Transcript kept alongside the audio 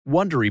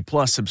Wondery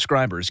Plus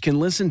subscribers can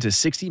listen to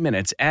 60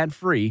 Minutes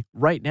ad-free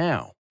right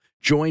now.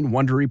 Join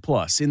Wondery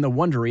Plus in the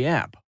Wondery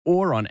app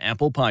or on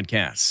Apple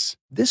Podcasts.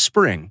 This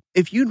spring,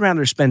 if you'd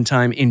rather spend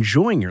time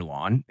enjoying your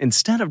lawn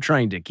instead of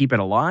trying to keep it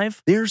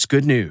alive, there's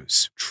good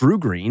news. True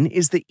Green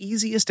is the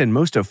easiest and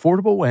most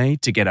affordable way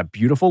to get a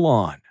beautiful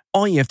lawn.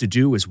 All you have to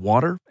do is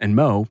water and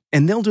mow,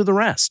 and they'll do the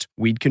rest.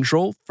 Weed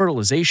control,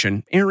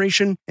 fertilization,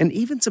 aeration, and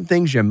even some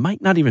things you might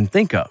not even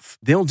think of.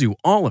 They'll do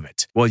all of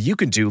it, while you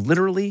can do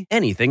literally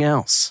anything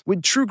else.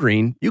 With True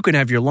Green, you can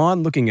have your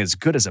lawn looking as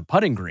good as a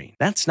putting green.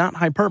 That's not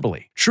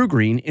hyperbole. True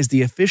Green is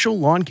the official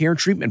lawn care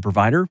treatment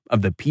provider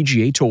of the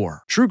PGA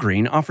Tour. True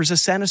Green offers a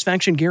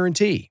satisfaction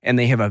guarantee, and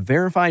they have a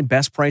verified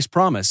best price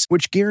promise,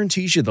 which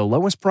guarantees you the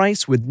lowest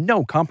price with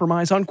no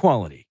compromise on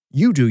quality.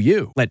 You do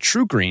you. Let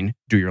True Green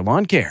do your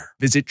lawn care.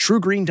 Visit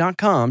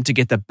TrueGreen.com to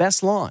get the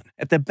best lawn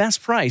at the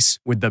best price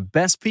with the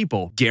best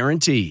people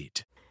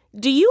guaranteed.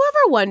 Do you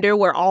ever wonder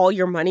where all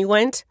your money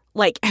went?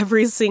 Like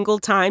every single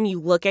time you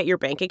look at your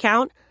bank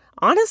account?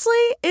 Honestly,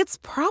 it's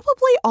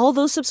probably all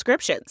those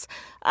subscriptions.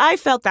 I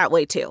felt that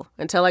way too,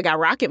 until I got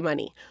Rocket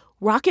Money.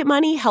 Rocket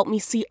Money helped me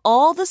see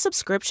all the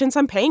subscriptions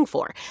I'm paying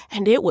for,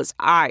 and it was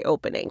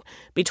eye-opening.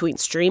 Between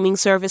streaming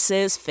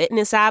services,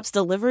 fitness apps,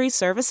 delivery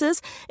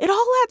services, it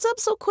all adds up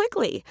so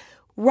quickly.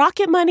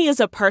 Rocket Money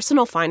is a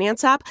personal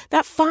finance app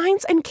that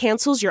finds and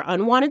cancels your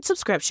unwanted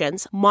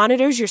subscriptions,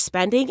 monitors your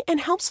spending, and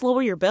helps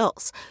lower your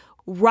bills.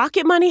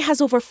 Rocket Money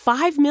has over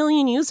 5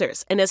 million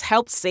users and has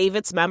helped save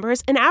its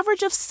members an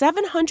average of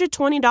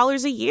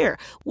 $720 a year,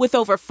 with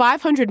over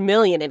 500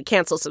 million in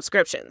canceled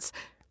subscriptions.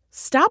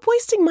 Stop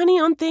wasting money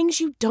on things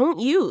you don't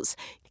use.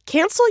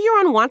 Cancel your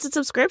unwanted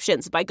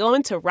subscriptions by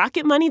going to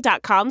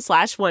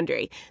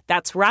rocketmoney.com/Wondery.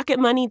 That's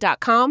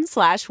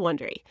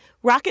rocketmoney.com/Wondery.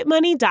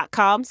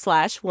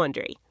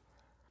 rocketmoney.com/Wondery.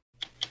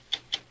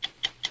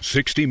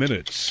 60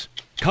 Minutes.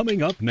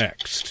 Coming up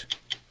next.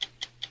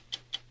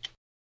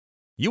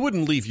 You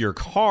wouldn't leave your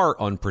car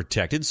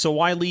unprotected, so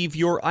why leave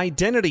your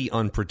identity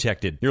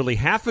unprotected? Nearly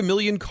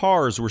 500,000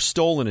 cars were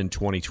stolen in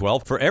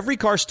 2012. For every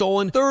car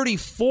stolen,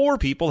 34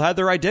 people had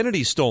their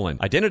identities stolen.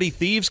 Identity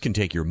thieves can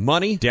take your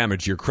money,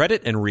 damage your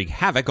credit, and wreak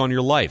havoc on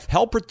your life.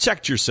 Help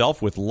protect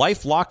yourself with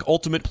LifeLock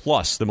Ultimate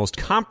Plus, the most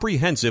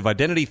comprehensive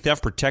identity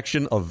theft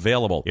protection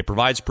available. It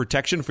provides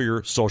protection for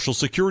your social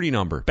security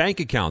number, bank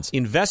accounts,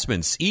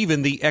 investments,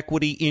 even the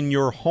equity in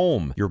your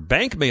home. Your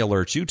bank may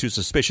alert you to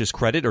suspicious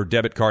credit or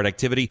debit card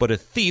activity, but a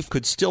thief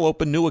could still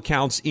open new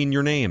accounts in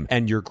your name,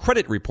 and your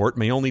credit report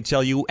may only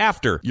tell you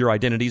after your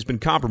identity's been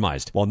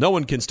compromised. While no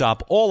one can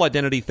stop all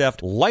identity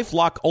theft,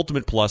 LifeLock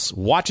Ultimate Plus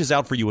watches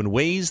out for you in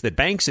ways that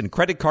banks and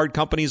credit card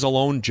companies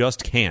alone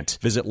just can't.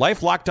 Visit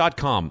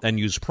LifeLock.com and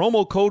use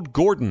promo code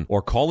Gordon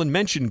or call and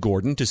mention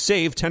Gordon to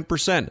save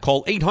 10%.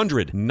 Call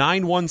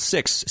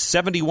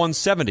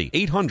 800-916-7170.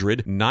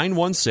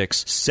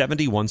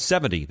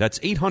 800-916-7170. That's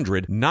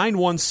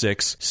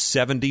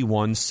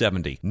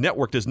 800-916-7170.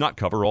 Network does not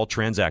cover all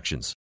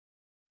transactions.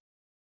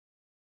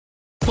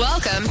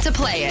 Welcome to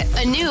Play It,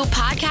 a new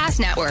podcast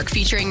network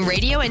featuring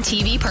radio and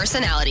TV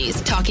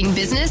personalities talking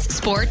business,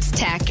 sports,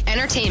 tech,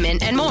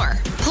 entertainment, and more.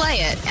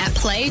 Play it at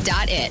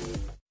play.it.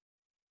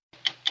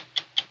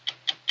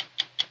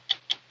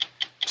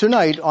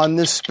 Tonight on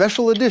this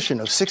special edition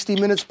of 60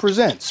 Minutes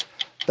Presents,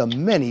 The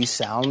Many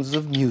Sounds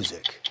of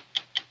Music.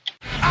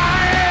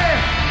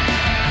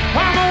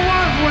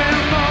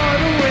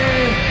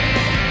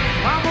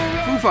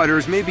 Foo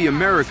Fighters may be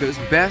America's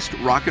best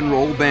rock and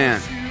roll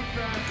band.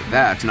 But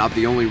that's not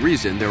the only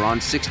reason they're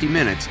on 60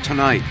 Minutes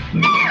tonight.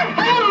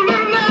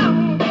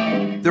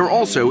 They're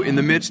also in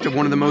the midst of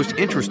one of the most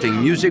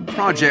interesting music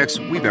projects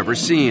we've ever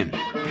seen.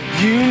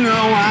 You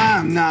know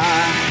I'm not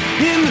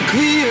in the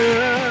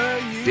clear.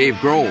 Dave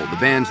Grohl, the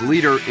band's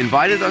leader,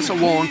 invited us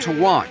along to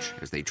watch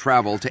as they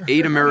travel to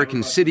 8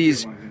 American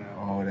cities,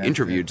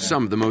 interviewed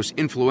some of the most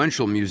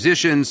influential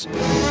musicians,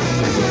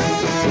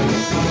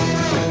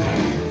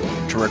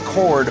 to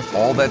record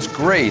all that's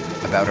great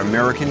about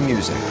American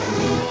music.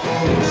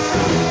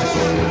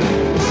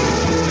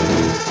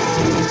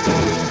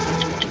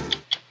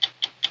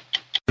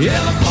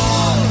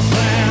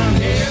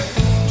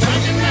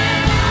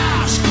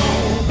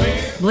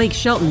 Blake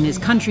Shelton is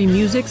country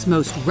music's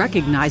most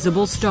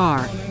recognizable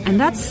star, and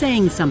that's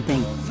saying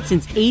something,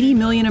 since 80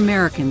 million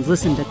Americans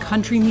listen to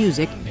country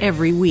music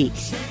every week.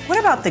 What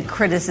about the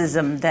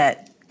criticism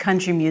that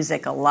country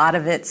music, a lot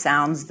of it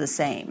sounds the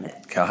same?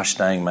 Gosh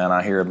dang, man,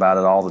 I hear about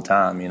it all the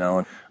time,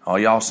 and all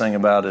y'all sing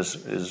about is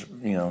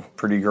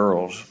pretty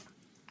girls.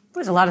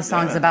 There's a lot of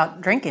songs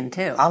about drinking,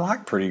 too. I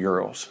like pretty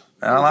girls,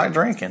 and I like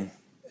drinking,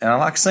 and I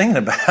like singing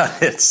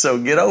about it, so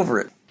get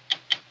over it.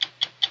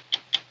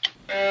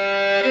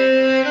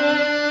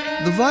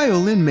 The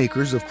violin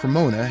makers of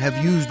Cremona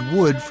have used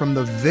wood from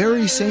the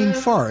very same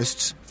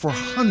forests for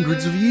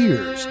hundreds of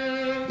years.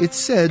 It's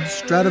said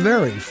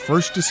Stradivari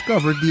first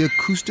discovered the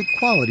acoustic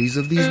qualities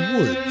of these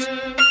woods.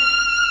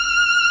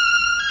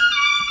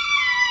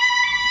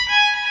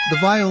 The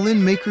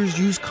violin makers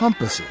use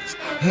compasses,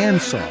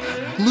 handsaw,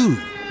 glue,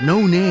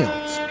 no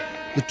nails.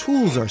 The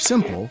tools are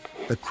simple,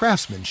 the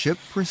craftsmanship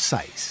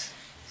precise.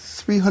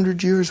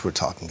 300 years we're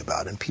talking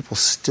about, and people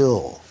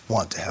still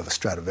want to have a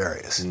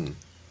Stradivarius.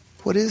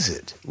 What is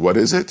it? What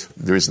is it?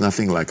 There is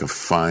nothing like a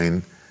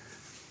fine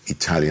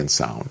Italian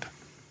sound.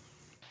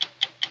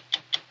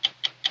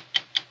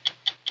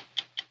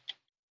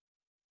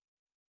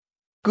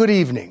 Good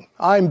evening.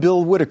 I'm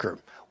Bill Whitaker.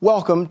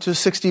 Welcome to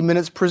 60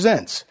 Minutes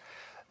Presents.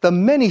 The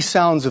many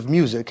sounds of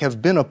music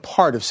have been a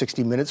part of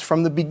 60 Minutes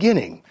from the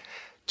beginning.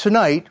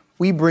 Tonight,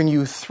 we bring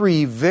you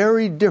three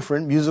very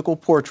different musical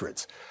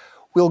portraits.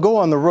 We'll go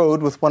on the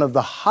road with one of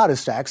the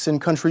hottest acts in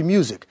country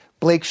music,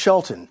 Blake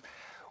Shelton.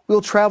 We'll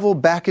travel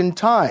back in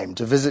time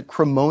to visit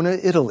Cremona,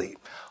 Italy,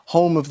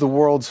 home of the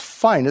world's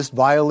finest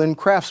violin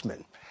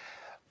craftsmen.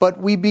 But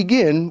we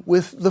begin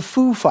with the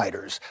Foo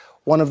Fighters,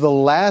 one of the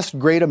last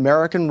great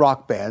American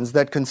rock bands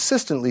that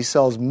consistently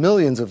sells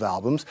millions of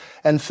albums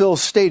and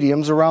fills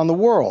stadiums around the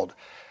world.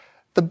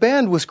 The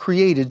band was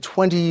created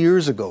 20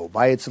 years ago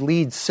by its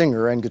lead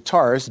singer and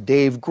guitarist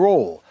Dave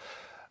Grohl.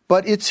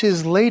 But it's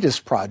his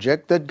latest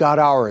project that got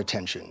our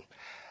attention.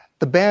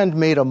 The band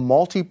made a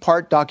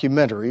multi-part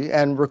documentary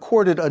and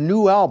recorded a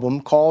new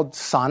album called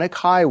Sonic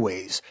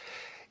Highways.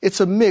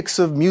 It's a mix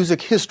of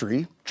music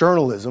history,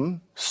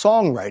 journalism,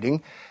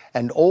 songwriting,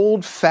 and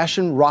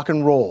old-fashioned rock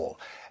and roll.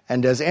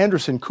 And as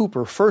Anderson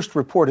Cooper first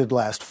reported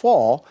last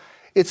fall,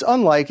 it's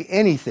unlike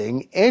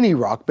anything any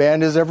rock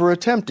band has ever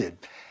attempted,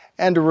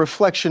 and a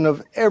reflection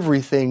of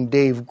everything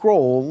Dave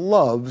Grohl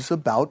loves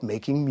about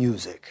making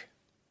music.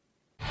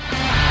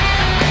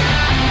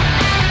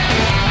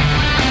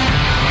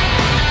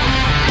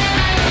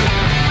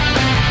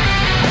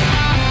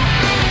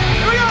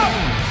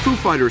 Foo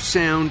Fighters'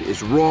 sound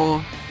is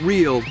raw,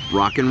 real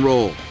rock and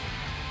roll.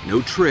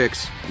 No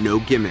tricks, no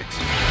gimmicks.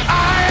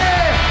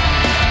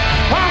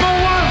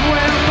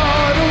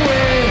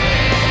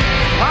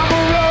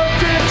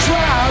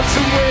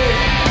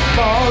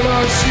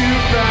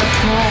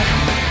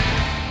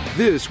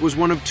 This was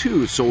one of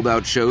two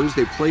sold-out shows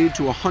they played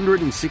to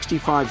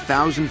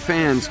 165,000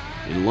 fans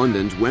in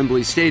London's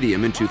Wembley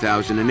Stadium in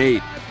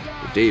 2008.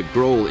 But Dave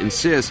Grohl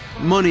insists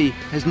money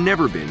has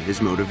never been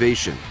his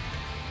motivation.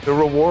 The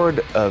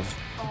reward of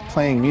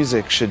playing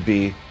music should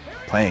be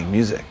playing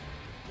music.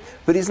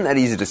 But isn't that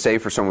easy to say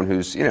for someone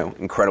who's,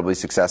 incredibly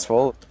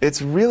successful?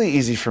 It's really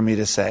easy for me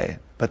to say,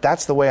 but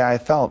that's the way I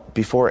felt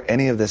before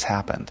any of this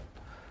happened.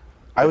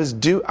 I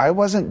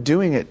wasn't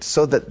doing it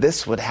so that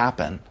this would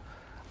happen.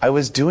 I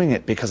was doing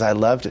it because I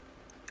loved it.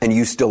 And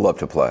you still love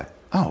to play?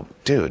 Oh,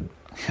 dude.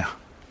 Yeah.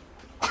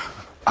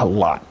 A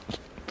lot.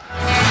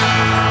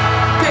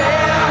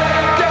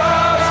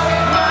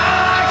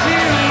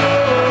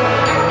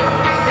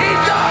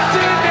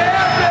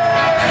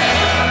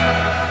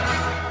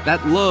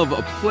 That love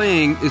of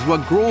playing is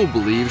what Grohl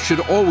believes should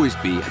always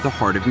be at the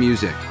heart of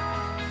music.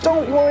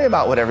 Don't worry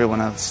about what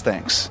everyone else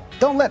thinks.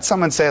 Don't let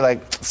someone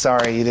say,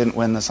 sorry, you didn't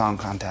win the song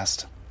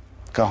contest.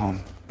 Go home.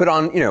 But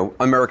on,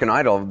 American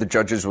Idol, the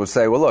judges will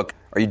say, well, look,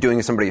 are you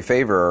doing somebody a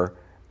favor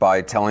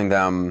by telling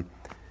them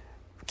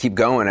keep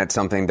going at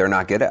something they're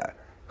not good at?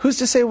 Who's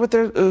to say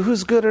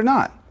who's good or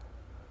not?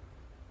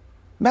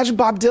 Imagine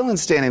Bob Dylan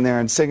standing there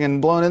and singing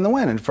Blowing in the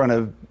Wind in front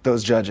of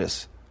those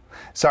judges.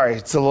 Sorry,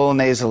 it's a little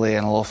nasally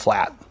and a little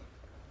flat.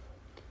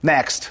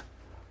 Next.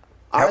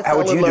 How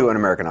would you do an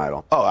American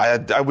Idol? Oh,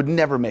 I would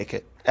never make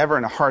it, ever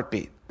in a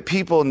heartbeat.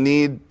 People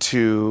need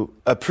to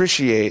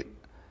appreciate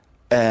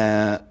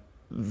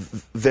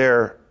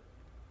their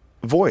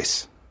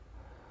voice.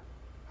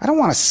 I don't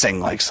want to sing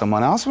like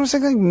someone else. I want to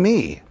sing like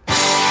me.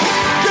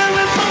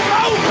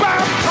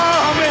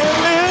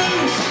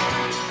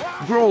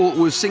 Grohl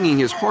was singing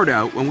his heart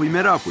out when we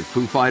met up with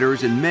Foo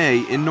Fighters in May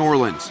in New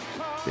Orleans.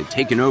 They'd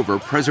taken over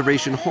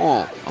Preservation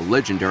Hall, a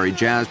legendary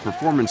jazz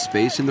performance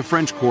space in the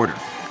French Quarter.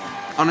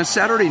 On a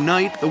Saturday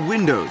night, the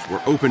windows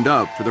were opened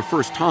up for the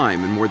first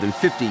time in more than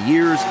 50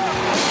 years,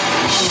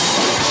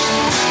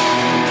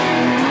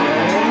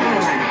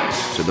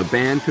 so the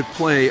band could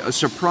play a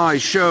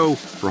surprise show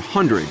for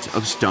hundreds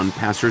of stunned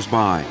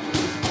passersby.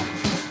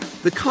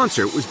 The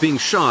concert was being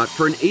shot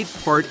for an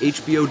 8-part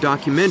HBO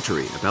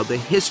documentary about the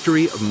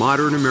history of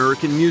modern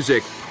American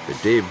music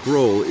that Dave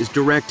Grohl is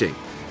directing.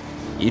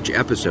 Each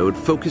episode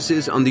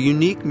focuses on the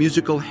unique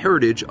musical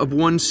heritage of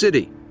one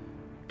city.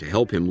 To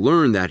help him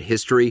learn that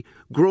history,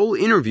 Grohl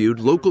interviewed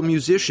local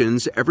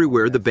musicians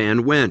everywhere the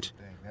band went.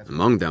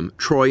 Among them,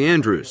 Troy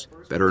Andrews,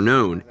 better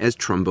known as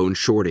Trombone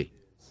Shorty.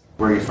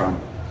 Where are you from?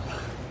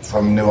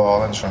 From New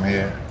Orleans, from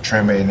here,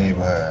 Treme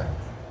neighborhood.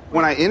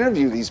 When I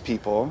interview these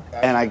people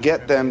and I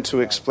get them to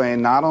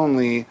explain not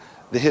only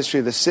the history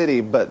of the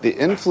city, but the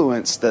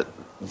influence that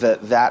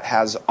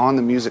has on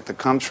the music that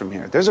comes from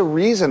here. There's a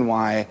reason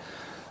why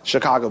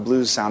Chicago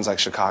blues sounds like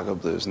Chicago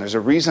blues, and there's a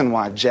reason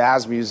why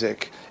jazz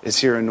music is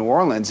here in New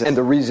Orleans. And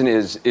the reason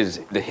is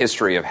the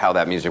history of how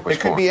that music was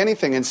formed. It could be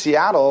anything. In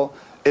Seattle,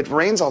 it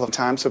rains all the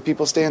time, so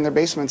people stay in their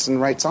basements and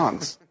write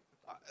songs.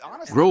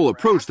 Grohl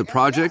approached the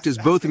project as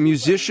both a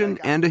musician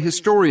and a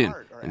historian,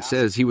 and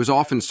says he was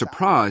often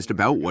surprised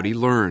about what he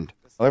learned.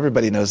 Well,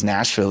 everybody knows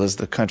Nashville is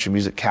the country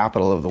music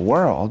capital of the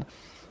world,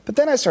 But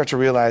then I start to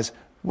realize,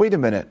 wait a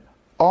minute,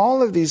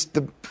 all of these,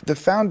 the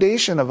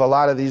foundation of a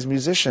lot of these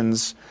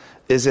musicians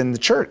is in the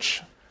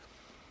church.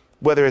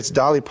 Whether it's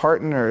Dolly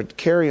Parton or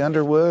Carrie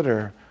Underwood,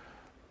 or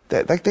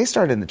they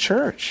started in the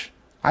church.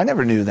 I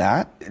never knew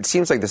that. It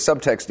seems like the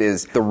subtext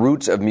is the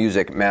roots of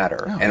music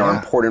matter and are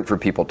important for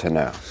people to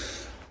know.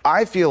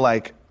 I feel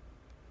like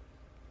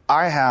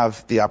I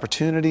have the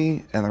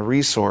opportunity and the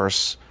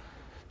resource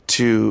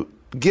to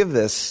give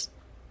this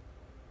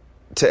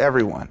to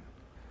everyone.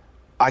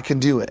 I can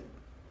do it.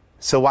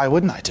 So why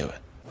wouldn't I do it?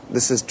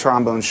 This is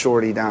Trombone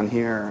Shorty down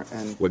here.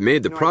 And what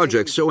made the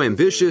project so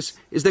ambitious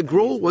is that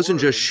Grohl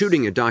wasn't just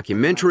shooting a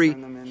documentary,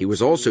 he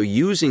was also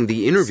using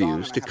the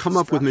interviews to come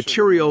up with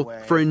material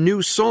for a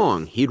new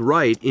song he'd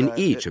write in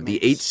each of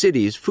the 8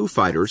 cities Foo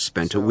Fighters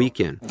spent a week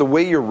in. The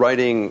way you're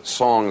writing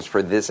songs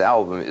for this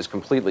album is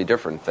completely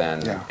different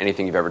than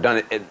anything you've ever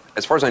done.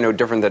 As far as I know,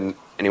 different than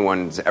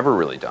anyone's ever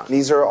really done.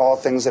 These are all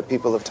things that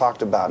people have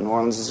talked about. New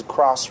Orleans is a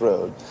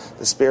crossroad.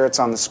 The spirits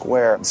on the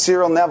square.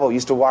 Cyril Neville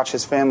used to watch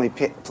his family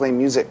play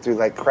music through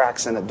like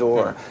cracks in a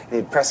door. And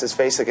he'd press his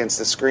face against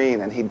the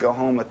screen, and he'd go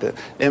home with the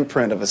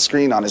imprint of a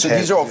screen on his head. So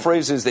these are all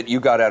phrases that you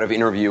got out of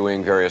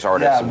interviewing various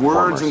artists. Yeah, and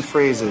words and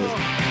phrases.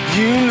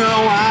 You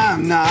know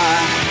I'm not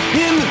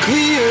in the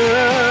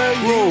clear.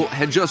 Grohl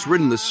had just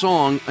written the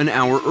song an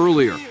hour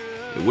earlier.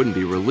 It wouldn't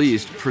be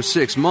released for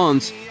 6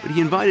 months, but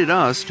he invited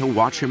us to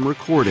watch him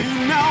record it.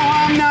 You know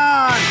I'm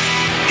not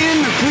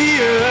in the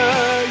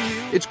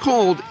clear. It's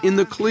called In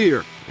the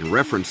Clear and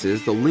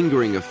references the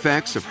lingering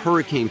effects of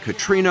Hurricane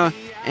Katrina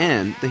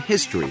and the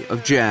history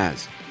of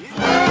jazz.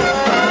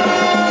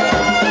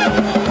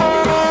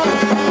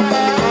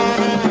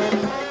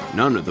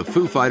 None of the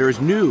Foo Fighters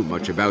knew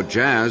much about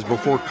jazz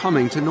before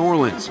coming to New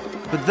Orleans,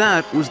 but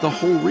that was the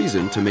whole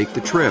reason to make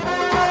the trip.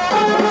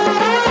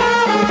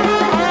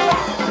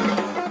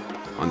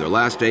 On their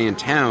last day in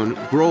town,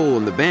 Grohl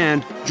and the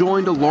band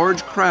joined a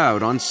large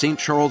crowd on St.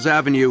 Charles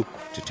Avenue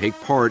to take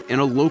part in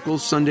a local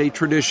Sunday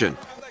tradition,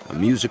 a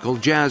musical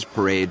jazz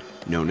parade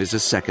known as a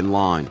second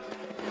line.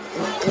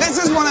 This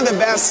is one of the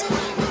best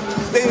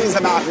things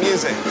about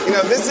music. You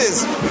know, this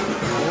is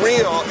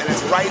real, and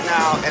it's right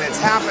now, and it's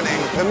happening.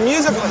 The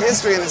musical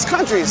history in this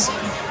country is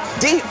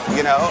deep,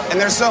 you know, and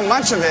there's so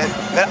much of it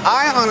that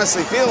I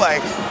honestly feel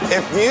like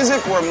if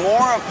music were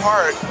more a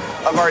part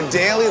of our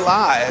daily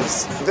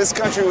lives, this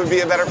country would be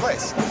a better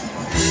place.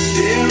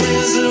 There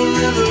is a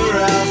river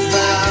I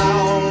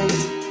found.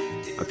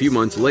 A few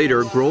months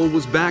later, Grohl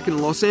was back in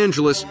Los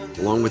Angeles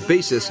along with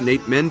bassist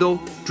Nate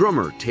Mendel,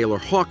 drummer Taylor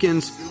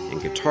Hawkins,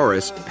 and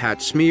guitarist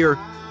Pat Smear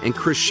and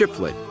Chris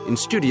Shiflett in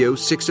Studio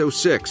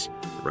 606,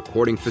 the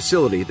recording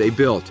facility they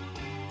built.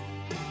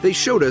 They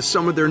showed us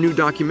some of their new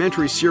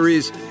documentary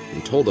series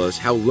and told us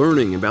how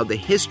learning about the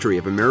history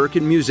of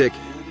American music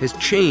has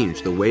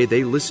changed the way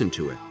they listen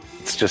to it.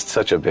 It's just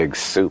such a big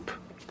soup,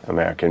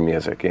 American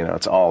music. You know,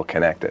 it's all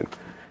connected.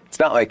 It's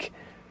not like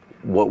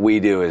what we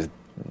do is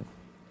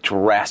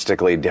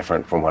drastically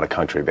different from what a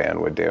country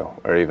band would do,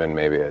 or even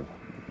maybe a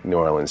New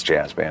Orleans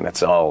jazz band.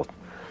 It's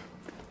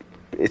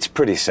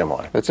pretty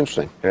similar. That's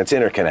interesting. And it's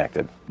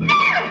interconnected.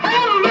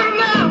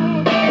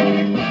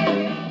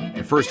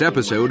 The first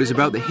episode is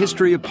about the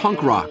history of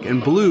punk rock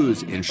and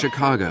blues in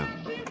Chicago.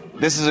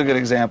 This is a good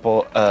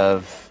example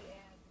of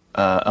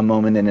a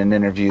moment in an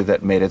interview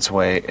that made its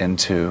way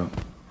into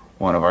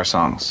one of our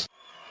songs.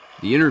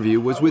 The interview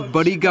was with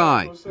Buddy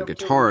Guy, a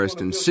guitarist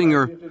and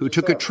singer who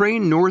took a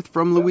train north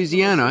from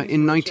Louisiana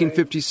in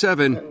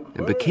 1957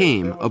 and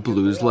became a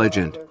blues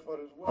legend.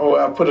 Oh,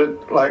 I put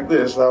it like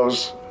this. I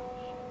was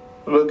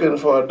looking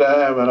for a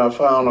dime and I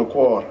found a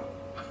quarter.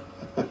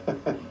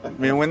 I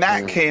mean, when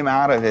that came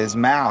out of his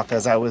mouth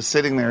as I was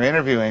sitting there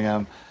interviewing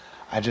him,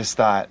 I just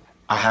thought,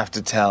 I have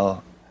to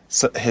tell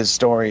his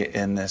story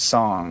in this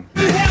song.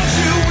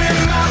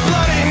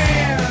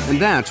 And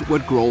that's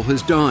what Grohl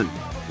has done.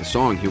 The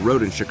song he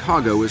wrote in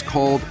Chicago is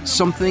called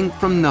Something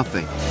from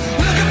Nothing.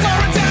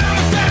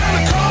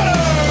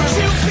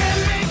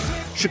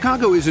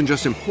 Chicago isn't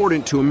just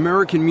important to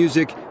American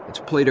music, it's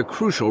played a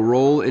crucial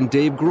role in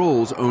Dave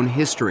Grohl's own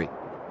history.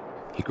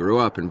 He grew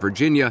up in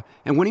Virginia,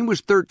 and when he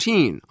was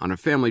 13, on a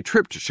family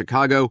trip to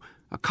Chicago,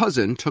 a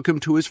cousin took him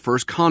to his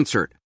first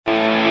concert.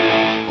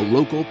 A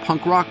local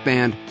punk rock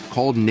band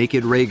called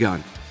Naked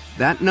Raygun.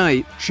 That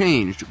night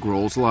changed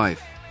Grohl's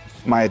life.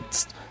 My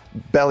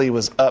belly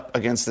was up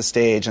against the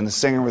stage, and the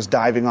singer was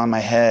diving on my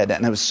head,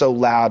 and it was so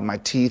loud my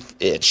teeth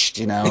itched,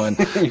 you know, and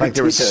like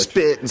there was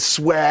spit and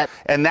sweat.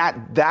 And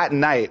that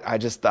night, I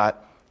just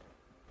thought,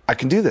 I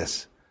can do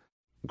this.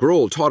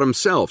 Grohl taught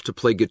himself to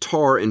play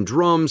guitar and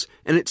drums,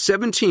 and at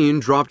 17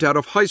 dropped out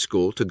of high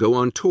school to go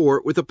on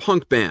tour with a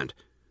punk band.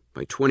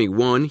 By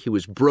 21, he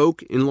was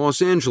broke in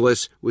Los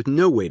Angeles with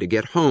no way to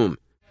get home.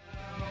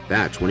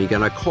 That's when he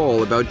got a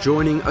call about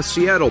joining a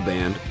Seattle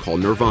band called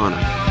Nirvana.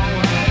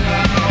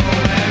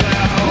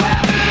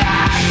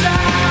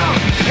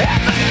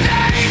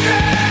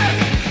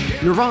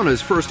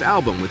 Nirvana's first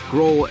album with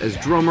Grohl as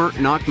drummer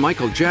knocked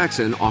Michael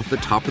Jackson off the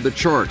top of the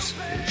charts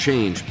and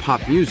changed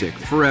pop music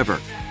forever.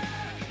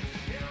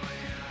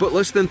 But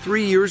less than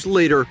 3 years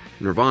later,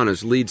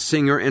 Nirvana's lead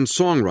singer and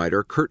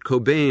songwriter Kurt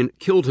Cobain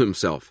killed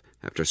himself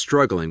after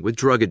struggling with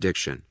drug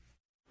addiction.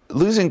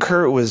 Losing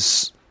Kurt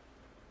was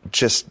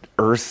just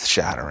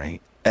earth-shattering,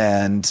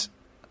 and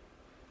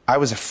I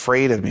was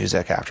afraid of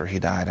music after he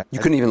died. You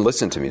couldn't even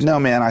listen to music? No,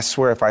 man, I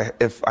swear,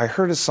 if I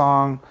heard a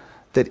song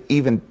that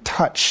even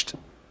touched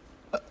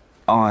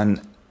on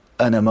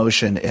an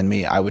emotion in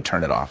me, I would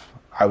turn it off.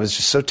 I was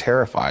just so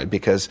terrified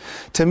because,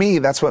 to me,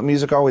 that's what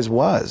music always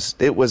was.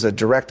 It was a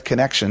direct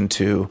connection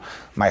to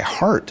my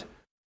heart.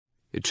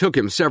 It took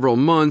him several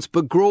months,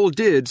 but Grohl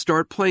did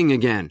start playing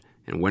again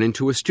and went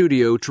into a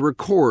studio to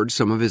record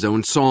some of his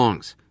own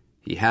songs.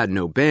 He had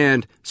no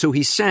band, so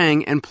he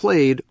sang and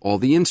played all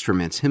the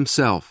instruments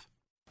himself.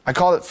 I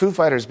called it Foo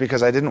Fighters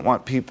because I didn't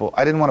want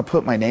to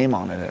put my name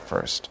on it at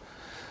first.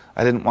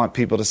 I didn't want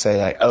people to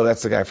say, like, oh,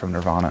 that's the guy from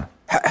Nirvana.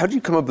 How did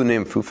you come up with the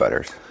name Foo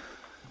Fighters?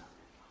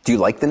 Do you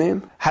like the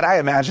name? Had I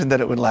imagined that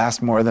it would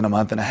last more than a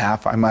month and a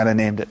half, I might have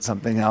named it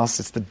something else.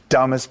 It's the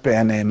dumbest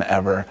band name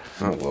ever.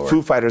 Oh, Lord.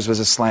 Foo Fighters was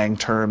a slang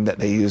term that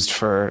they used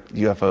for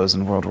UFOs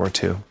in World War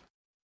II.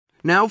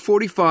 Now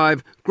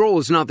 45, Grohl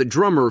is not the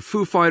drummer of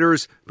Foo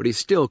Fighters, but he's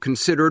still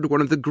considered one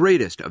of the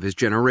greatest of his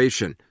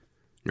generation.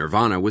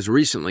 Nirvana was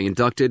recently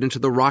inducted into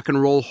the Rock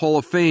and Roll Hall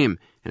of Fame,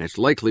 and it's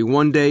likely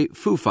one day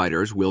Foo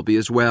Fighters will be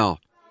as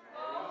well.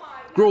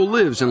 Grohl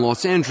lives in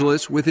Los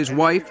Angeles with his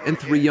wife and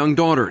 3 young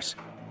daughters,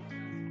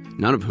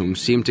 none of whom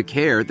seem to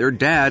care their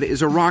dad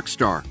is a rock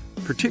star,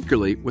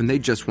 particularly when they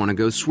just want to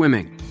go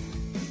swimming.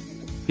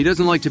 He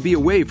doesn't like to be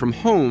away from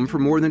home for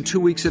more than 2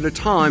 weeks at a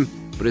time,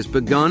 but has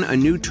begun a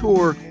new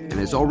tour and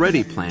is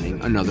already planning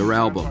another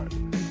album.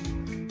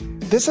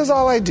 This is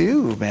all I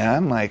do,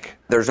 man.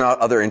 There's not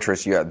other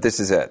interests you have. This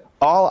is it.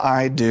 All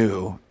I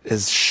do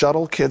is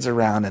shuttle kids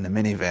around in a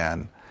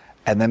minivan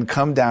and then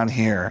come down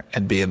here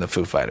and be in the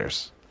Foo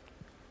Fighters.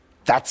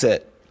 That's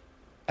it.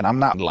 And I'm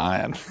not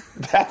lying.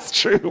 That's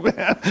true,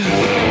 man.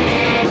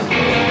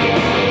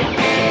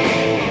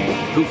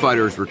 Foo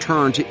Fighters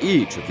returned to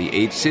each of the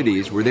 8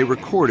 cities where they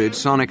recorded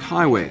Sonic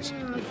Highways,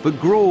 but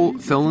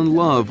Grohl fell in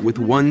love with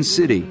one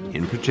city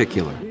in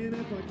particular.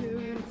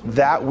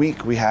 That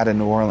week we had in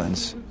New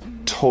Orleans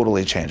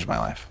totally changed my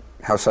life.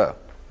 How so?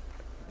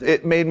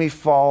 It made me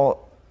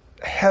fall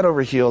head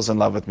over heels in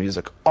love with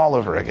music all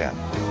over again.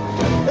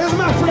 This is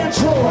my friend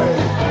Troy.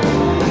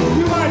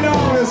 You might know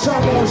him as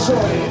Trombone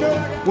Shorty.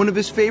 One of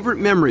his favorite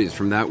memories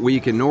from that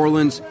week in New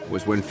Orleans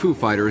was when Foo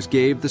Fighters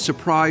gave the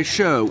surprise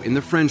show in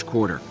the French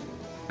Quarter.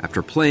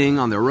 After playing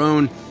on their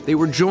own, they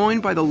were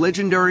joined by the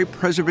legendary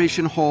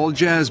Preservation Hall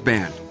Jazz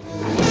Band.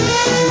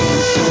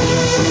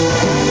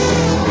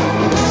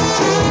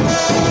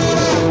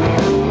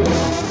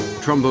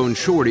 Trombone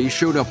Shorty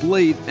showed up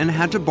late and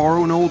had to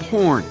borrow an old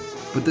horn,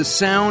 but the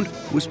sound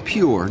was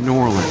pure New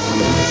Orleans.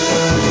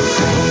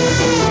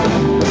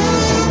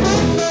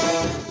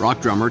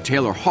 Rock drummer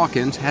Taylor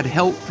Hawkins had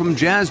help from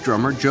jazz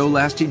drummer Joe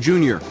Lastie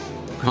Jr.,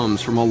 who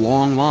comes from a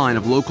long line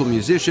of local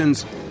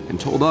musicians and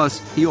told us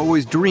he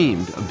always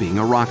dreamed of being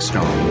a rock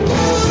star.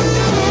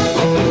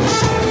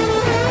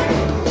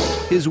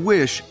 His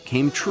wish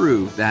came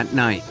true that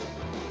night.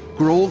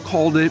 Grohl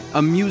called it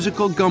a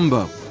musical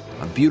gumbo,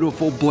 a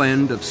beautiful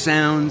blend of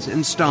sounds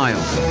and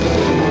styles.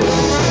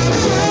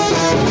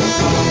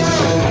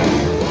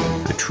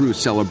 A true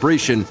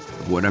celebration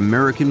of what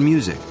American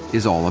music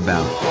is all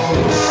about.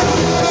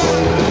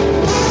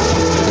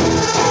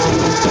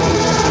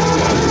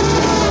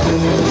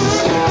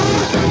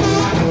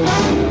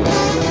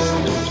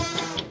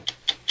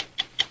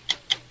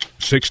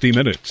 60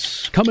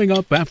 Minutes, coming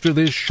up after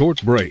this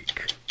short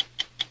break.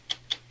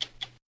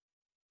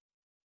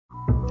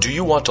 Do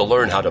you want to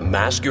learn how to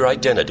mask your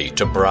identity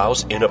to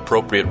browse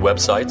inappropriate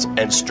websites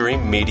and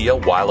stream media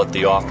while at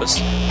the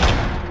office?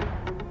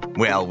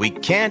 Well, we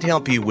can't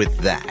help you with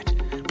that.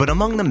 But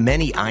among the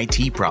many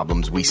IT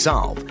problems we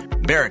solve,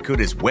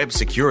 Barracuda's web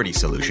security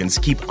solutions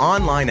keep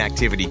online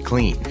activity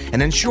clean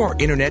and ensure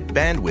internet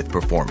bandwidth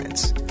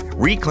performance.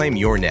 Reclaim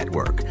your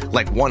network,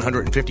 like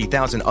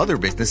 150,000 other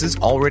businesses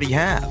already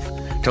have.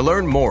 To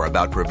learn more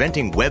about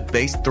preventing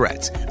web-based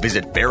threats,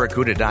 visit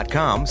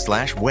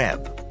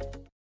barracuda.com/web.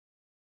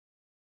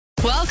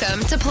 Welcome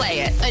to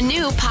Play It, a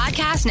new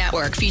podcast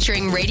network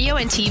featuring radio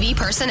and TV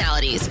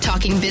personalities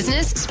talking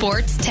business,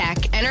 sports,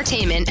 tech,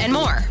 entertainment, and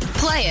more.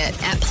 Play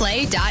it at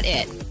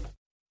play.it.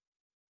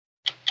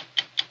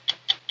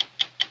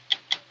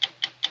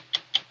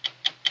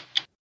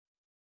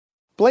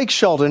 Blake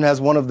Shelton has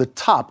one of the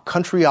top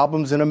country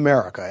albums in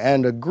America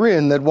and a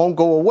grin that won't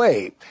go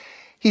away.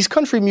 He's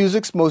country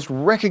music's most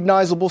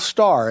recognizable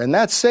star, and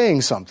that's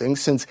saying something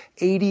since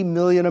 80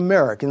 million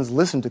Americans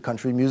listen to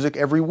country music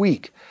every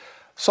week.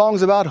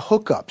 Songs about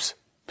hookups,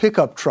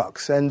 pickup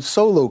trucks, and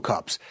solo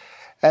cups.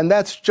 And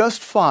that's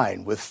just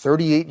fine with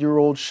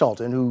 38-year-old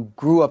Shelton, who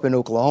grew up in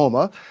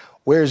Oklahoma,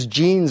 wears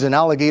jeans and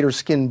alligator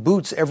skin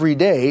boots every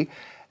day,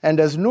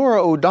 and as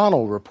Nora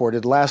O'Donnell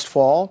reported last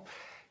fall,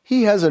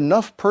 he has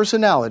enough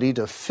personality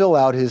to fill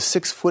out his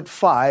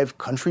 6'5"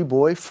 country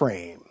boy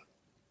frame.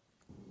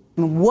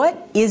 What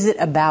is it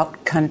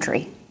about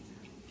country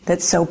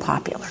that's so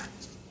popular?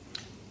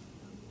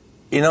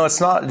 You know,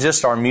 it's not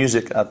just our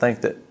music, I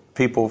think, that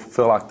people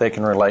feel like they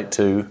can relate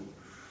to,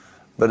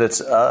 but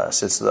it's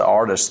us. It's the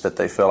artists that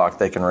they feel like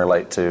they can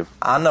relate to.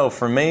 I know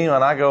for me,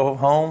 when I go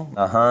home,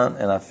 I hunt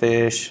and I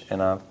fish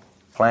and I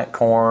plant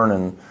corn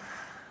and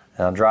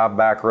I drive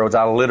back roads.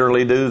 I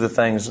literally do the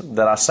things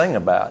that I sing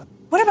about.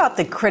 What about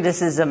the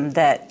criticism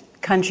that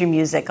country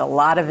music, a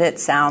lot of it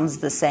sounds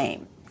the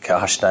same?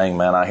 Gosh dang,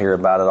 man, I hear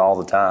about it all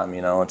the time.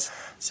 You know, it's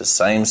the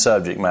same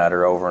subject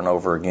matter over and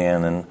over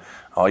again, and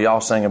all y'all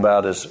sing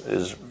about is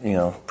you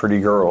know, pretty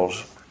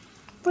girls.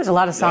 There's a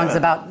lot of songs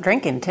about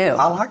drinking, too.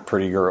 I like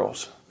pretty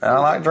girls, and I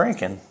like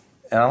drinking,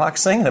 and I like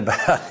singing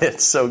about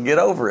it, so get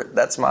over it.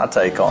 That's my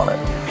take on it.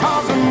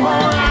 'Cause the more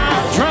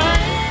I drink,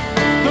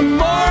 the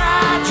more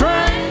I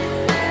drink,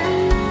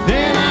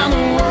 then I'm the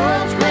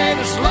world's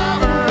greatest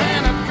lover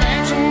and a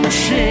dancing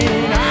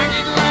machine. I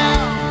get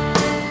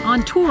loud.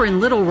 On tour in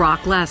Little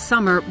Rock last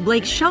summer,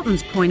 Blake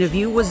Shelton's point of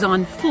view was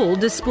on full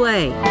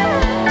display.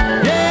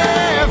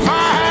 Yeah, if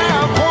I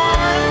have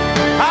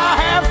one, I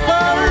have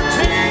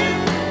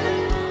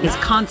 13. His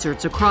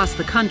concerts across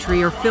the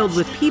country are filled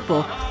with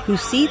people who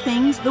see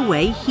things the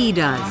way he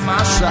does.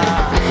 My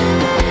side.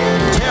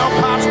 Tell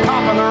Pop's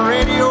popping the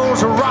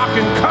radios, a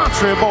rockin'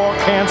 country boy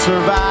can't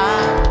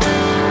survive.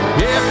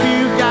 If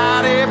you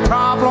got a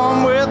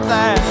problem with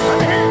that,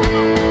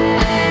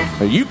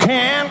 you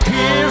can't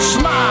kiss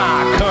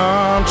my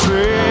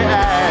country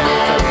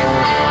ass.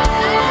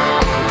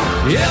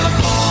 Yeah, the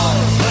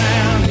boys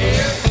down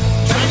here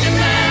drinking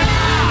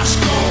that ice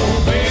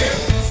cold beer.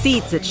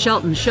 Seats at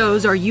Shelton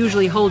shows are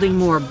usually holding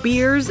more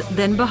beers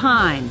than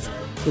behinds.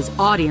 His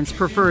audience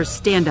prefers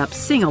stand-up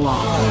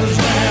sing-along.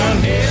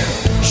 Down here,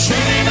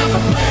 sending up a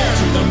prayer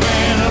to the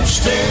man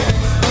upstairs.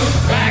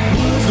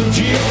 Backwoods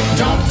legit,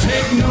 don't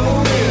take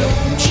no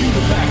rib. Shoot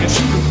it back and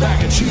shoot it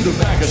back and shoot it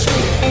back and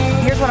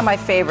spit. Here's one of my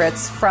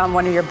favorites from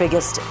one of your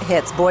biggest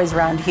hits, Boys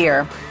Round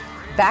Here.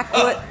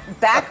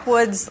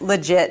 Backwoods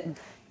legit,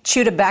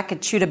 chew tobacco,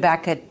 chew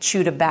tobacco,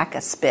 chew tobacco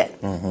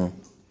spit. Mm-hmm.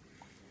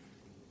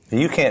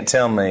 You can't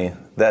tell me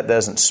that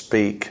doesn't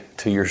speak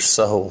to your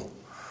soul.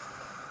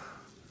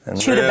 And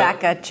Chew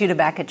tobacco, chew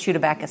tobacco, chew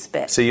tobacco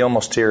spit. See, you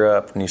almost tear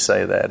up when you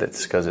say that.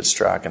 It's because it's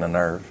striking a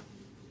nerve.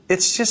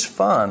 It's just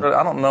fun.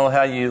 I don't know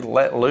how you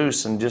let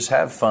loose and just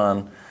have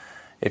fun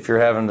if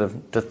you're having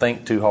to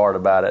think too hard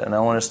about it. And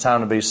then when it's time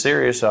to be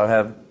serious, I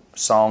have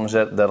songs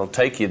that'll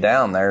take you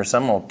down there.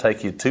 Some will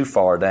take you too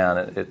far down.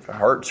 It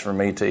hurts for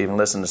me to even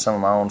listen to some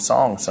of my own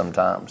songs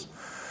sometimes.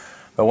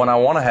 But when I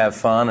want to have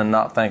fun and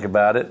not think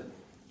about it,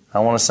 I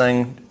want to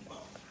sing,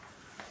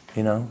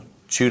 you know,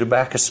 chew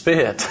tobacco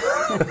spit.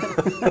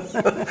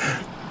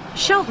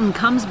 Shelton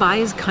comes by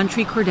his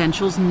country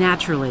credentials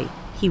naturally.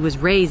 He was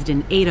raised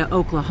in Ada,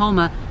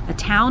 Oklahoma, a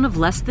town of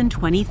less than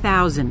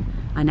 20,000,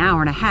 an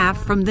hour and a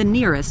half from the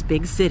nearest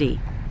big city.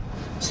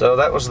 So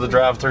that was the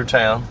drive through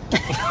town.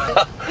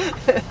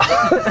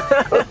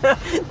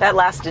 That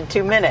lasted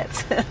 2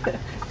 minutes.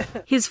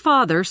 His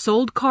father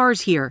sold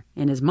cars here,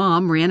 and his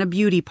mom ran a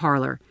beauty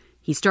parlor.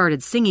 He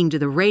started singing to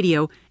the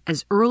radio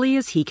as early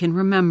as he can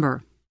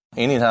remember.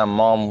 Anytime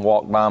Mom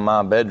walked by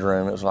my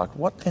bedroom, it was like,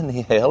 what in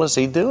the hell is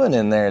he doing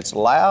in there? It's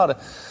loud,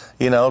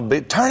 you know,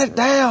 turn it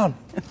down.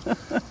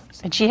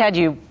 And she had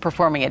you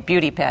performing at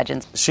beauty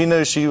pageants. She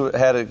knew she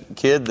had a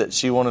kid that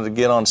she wanted to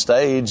get on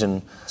stage,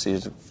 and she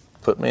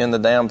put me in the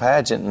damn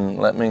pageant and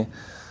let me,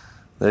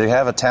 they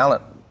have a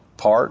talent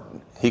part,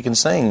 he can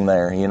sing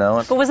there, you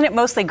know. But wasn't it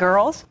mostly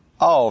girls?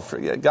 Oh,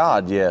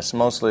 God, yes,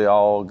 mostly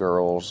all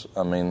girls.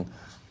 I mean,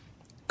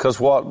 because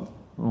what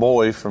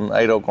boy from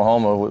Ada,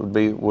 Oklahoma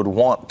would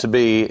want to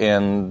be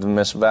in the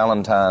Miss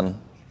Valentine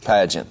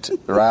pageant,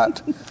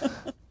 right?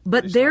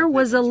 But there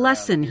was a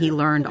lesson he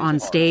learned on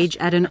stage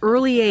at an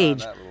early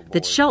age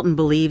that Shelton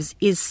believes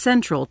is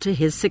central to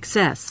his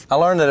success. I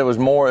learned that it was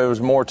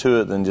more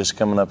to it than just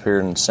coming up here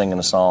and singing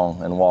a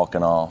song and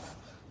walking off.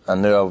 I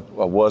knew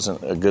I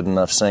wasn't a good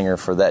enough singer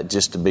for that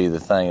just to be the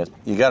thing.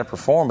 You got to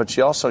perform, but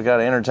you also got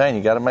to entertain.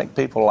 You got to make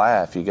people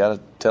laugh. You got to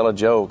tell a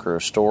joke or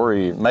a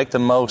story. Make the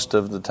most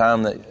of the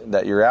time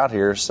that you're out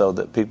here so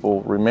that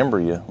people remember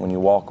you when you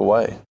walk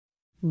away.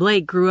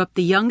 Blake grew up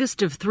the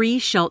youngest of 3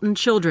 Shelton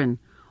children,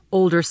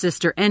 older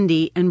sister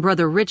Endy and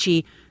brother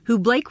Richie, who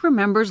Blake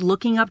remembers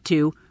looking up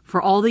to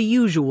for all the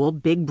usual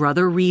big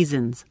brother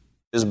reasons.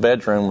 His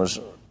bedroom was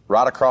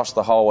right across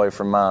the hallway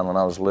from mine when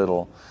I was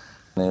little.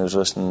 And he was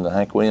listening to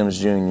Hank Williams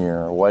Jr.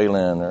 or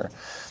Waylon or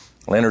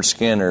Leonard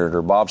Skinner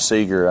or Bob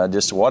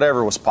Seger.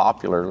 Whatever was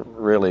popular,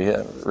 really.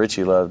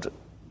 Richie loved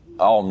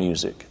all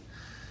music.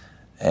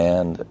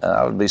 And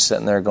I would be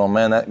sitting there going,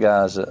 man, that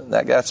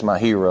guy's my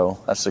hero.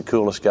 That's the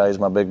coolest guy. He's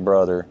my big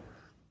brother.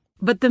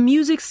 But the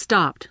music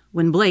stopped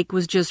when Blake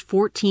was just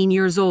 14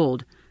 years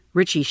old.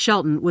 Richie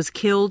Shelton was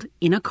killed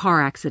in a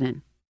car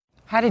accident.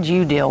 How did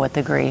you deal with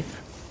the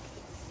grief?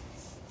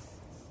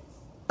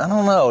 I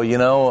don't know, you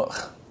know.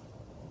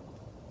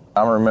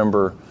 I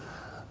remember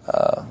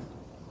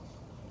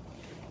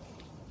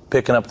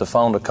picking up the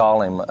phone to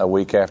call him a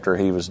week after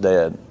he was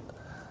dead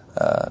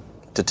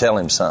to tell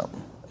him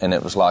something. And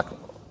it was like,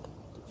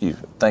 you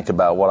think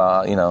about what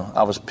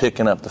I was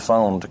picking up the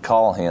phone to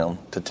call him,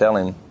 to tell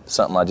him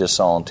something I just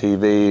saw on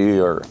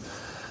TV,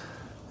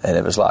 and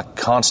it was like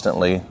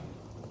constantly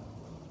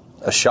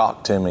a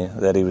shock to me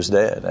that he was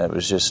dead. It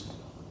was just...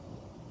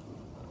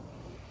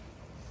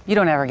 You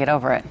don't ever get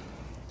over it.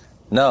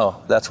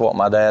 No, that's what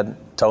my dad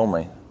told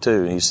me,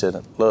 too. He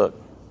said, look,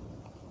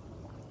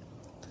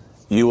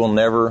 you will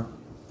never,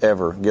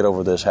 ever get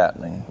over this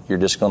happening. You're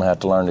just going to have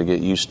to learn to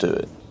get used to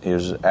it. He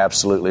was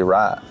absolutely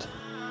right.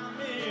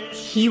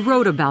 He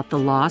wrote about the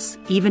loss,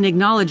 even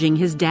acknowledging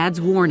his dad's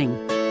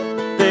warning.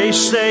 They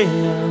say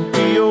I'll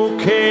be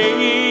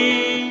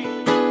okay,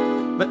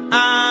 but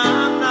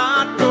I'm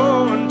not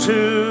going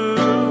to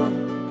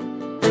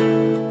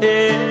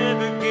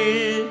ever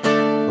get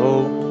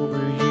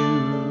over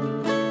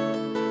you.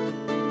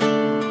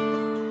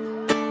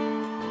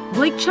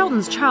 Blake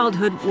Shelton's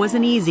childhood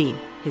wasn't easy.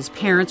 His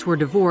parents were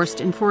divorced,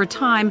 and for a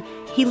time,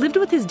 he lived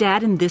with his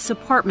dad in this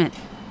apartment.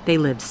 They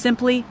lived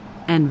simply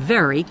and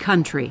very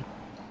country.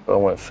 I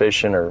went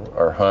fishing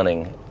or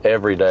hunting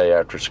every day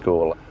after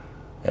school,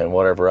 and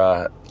whatever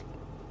I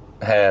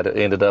had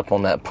ended up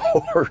on that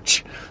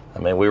porch. I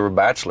mean, we were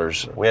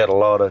bachelors. We had a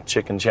lot of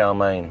chicken chow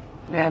mein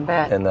Yeah, I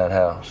bet. in that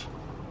house,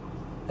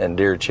 and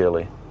deer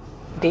chili.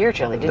 Deer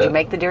chili. Did you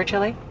make the deer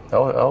chili?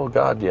 Oh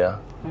God, yeah.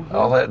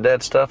 All that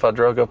dead stuff I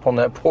drug up on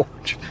that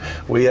porch.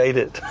 We ate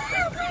it.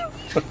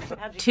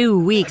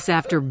 2 weeks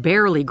after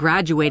barely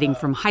graduating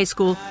from high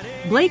school,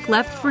 Blake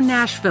left for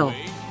Nashville.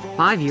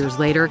 5 years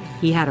later,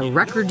 he had a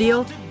record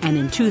deal, and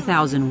in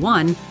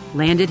 2001,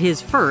 landed his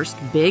first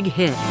big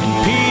hit.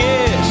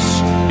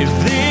 P.S. If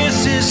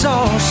this is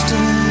Austin,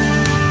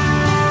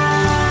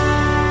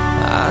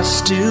 I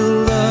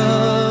still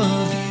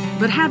love you.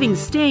 But having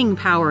staying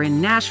power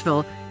in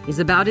Nashville is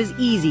about as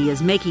easy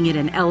as making it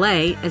in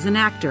L.A. as an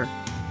actor.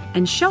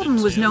 And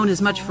Shelton was known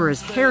as much for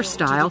his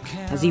hairstyle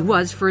as he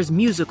was for his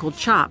musical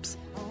chops.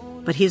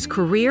 But his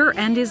career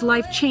and his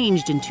life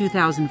changed in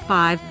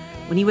 2005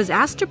 when he was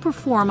asked to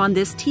perform on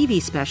this TV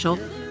special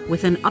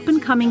with an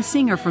up-and-coming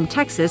singer from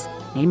Texas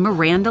named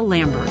Miranda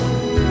Lambert.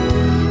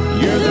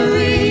 You're the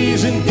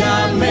reason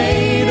God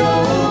made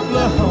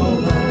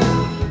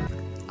Oklahoma.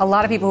 A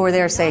lot of people who were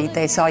there say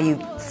they saw you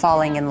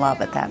falling in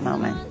love at that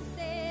moment.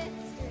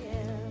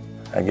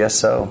 I guess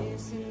so.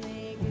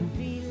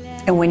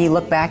 And when you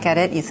look back at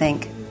it, you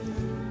think...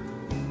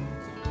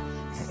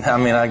 I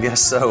mean, I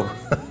guess so.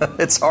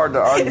 It's hard to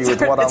argue with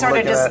what I'm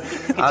looking at.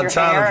 I'm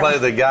trying to play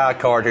the guy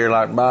card here,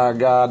 like, by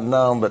God,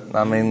 no. But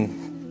I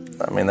mean,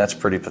 that's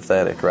pretty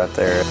pathetic right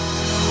there.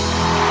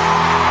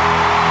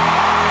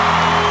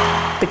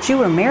 But you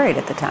were married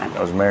at the time.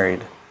 I was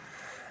married.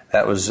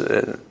 That was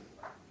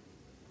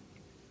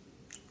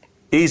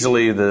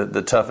easily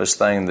the toughest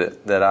thing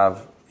that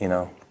I've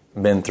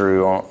been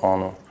through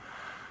on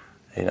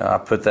I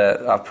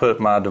put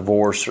my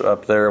divorce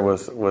up there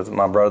with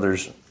my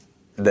brother's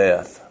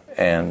death,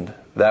 and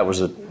that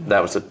was a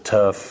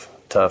tough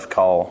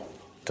call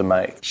to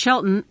make.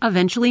 Shelton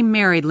eventually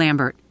married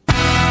Lambert,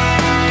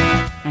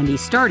 and he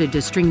started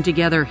to string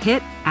together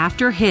hit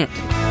after hit.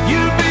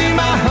 You be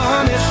my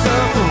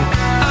honeysuckle,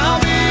 I'll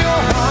be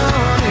your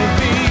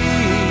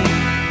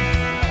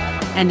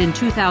honeybee. And in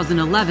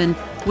 2011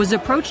 was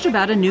approached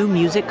about a new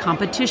music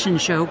competition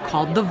show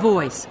called The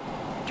Voice.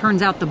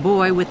 Turns out the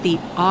boy with the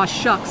 "aw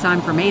shucks,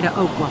 I'm from Ada,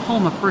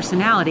 Oklahoma"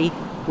 personality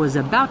was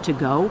about to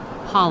go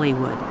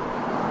Hollywood.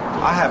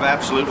 I have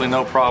absolutely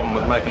no problem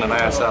with making an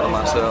ass out of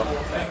myself.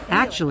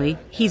 Actually,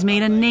 he's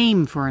made a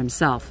name for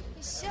himself.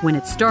 When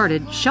it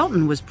started,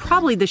 Shelton was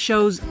probably the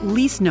show's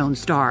least known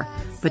star,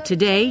 but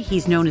today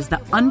he's known as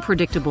the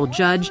unpredictable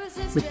judge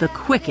with the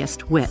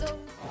quickest wit.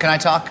 Can I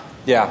talk?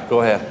 Yeah,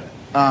 go ahead.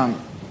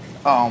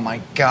 Oh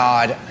my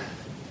God.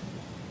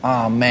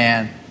 Oh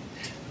man.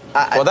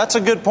 Well, that's a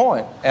good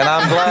point, and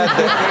I'm glad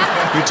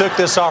that you took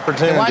this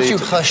opportunity. Why don't you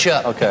hush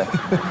up? Okay.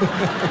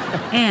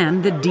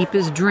 And the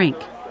deepest drink,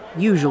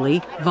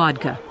 usually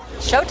vodka.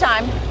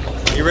 Showtime.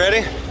 You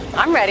ready?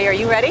 I'm ready. Are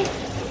you ready?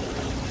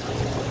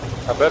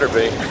 I better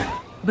be.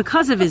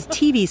 Because of his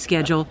TV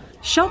schedule,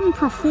 Shelton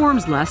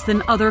performs less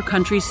than other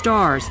country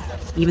stars,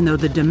 even though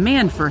the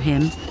demand for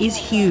him is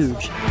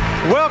huge.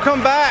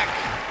 Welcome back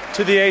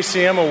to the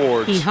ACM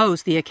Awards. He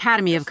hosts the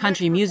Academy of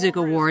Country Music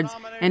Awards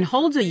and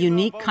holds a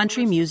unique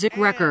country music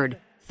record,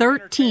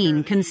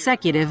 13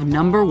 consecutive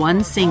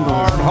 #1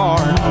 singles.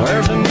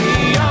 There's a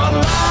neon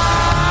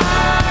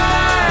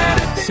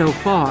light. So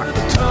far.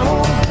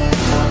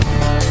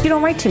 You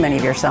don't write too many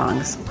of your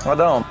songs. I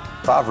don't.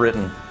 I've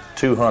written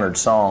 200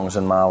 songs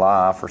in my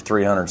life, or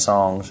 300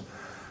 songs.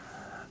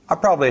 I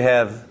probably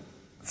have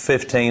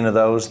 15 of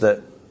those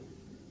that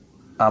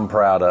I'm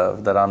proud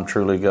of, that I'm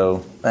truly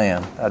go,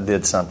 man, I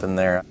did something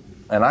there.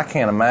 And I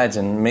can't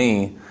imagine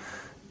me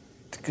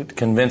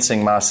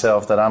convincing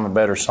myself that I'm a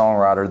better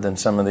songwriter than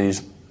some of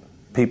these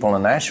people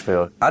in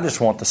Nashville. I just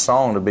want the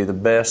song to be the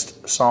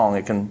best song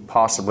it can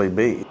possibly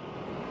be.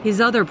 His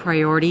other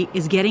priority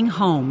is getting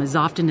home as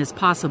often as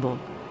possible.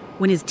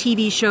 When his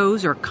TV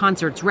shows or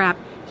concerts wrap,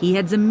 he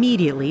heads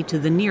immediately to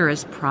the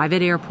nearest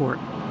private airport.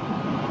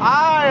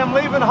 I am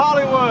leaving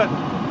Hollywood.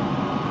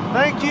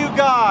 Thank you,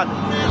 God.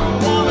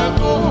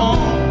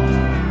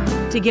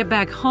 To get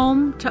back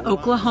home to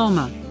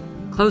Oklahoma,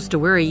 close to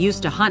where he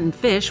used to hunt and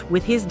fish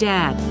with his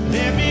dad.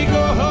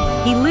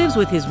 He lives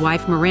with his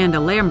wife, Miranda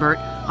Lambert,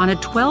 on a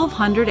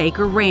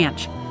 1,200-acre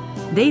ranch.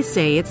 They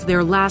say it's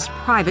their last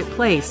private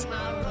place.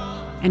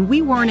 And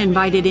we weren't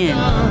invited in.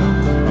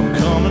 I'm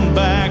coming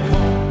back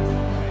home.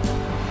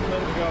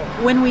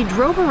 When we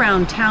drove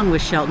around town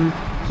with Shelton,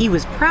 he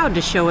was proud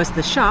to show us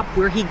the shop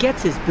where he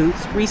gets his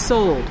boots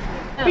resold.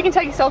 We can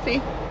take a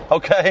selfie.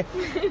 Okay.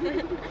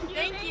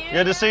 Thank you.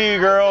 Good to see you,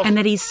 girls. And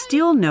that he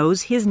still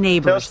knows his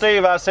neighbors. Tell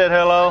Steve I said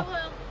hello.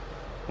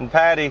 And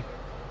Patty.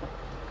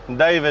 And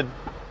David.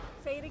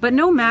 But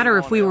no matter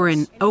if we were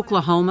in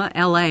Oklahoma,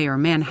 L.A., or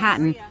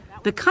Manhattan,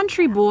 the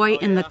country boy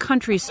and the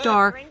country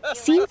star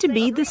seemed to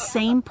be the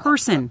same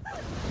person.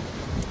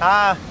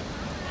 Hi.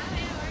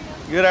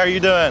 Good, how are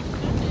you doing?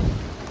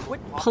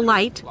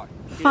 Polite,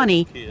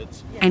 funny,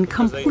 and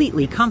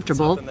completely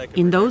comfortable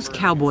in those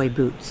cowboy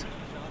boots.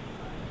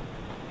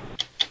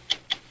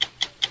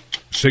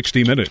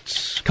 60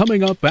 Minutes,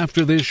 coming up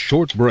after this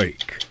short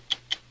break.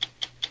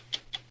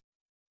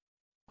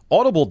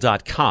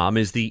 Audible.com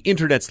is the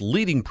Internet's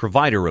leading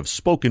provider of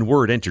spoken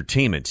word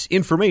entertainment,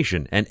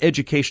 information, and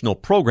educational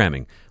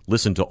programming.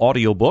 Listen to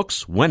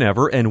audiobooks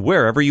whenever and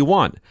wherever you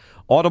want.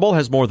 Audible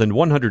has more than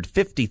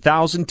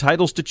 150,000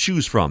 titles to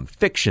choose from.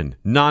 Fiction,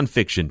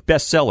 nonfiction,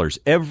 bestsellers,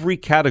 every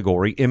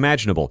category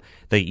imaginable.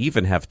 They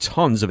even have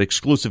tons of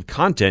exclusive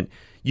content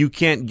you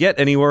can't get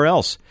anywhere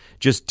else.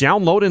 Just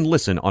download and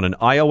listen on an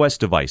iOS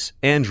device,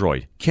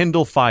 Android,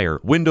 Kindle Fire,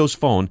 Windows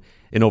Phone,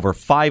 and over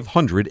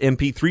 500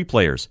 MP3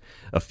 players.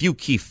 A few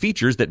key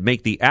features that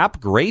make the app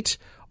great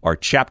are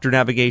chapter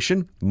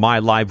navigation, My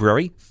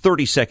Library,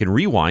 30-second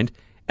rewind,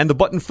 and the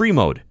button-free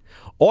mode.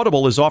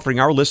 Audible is offering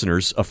our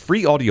listeners a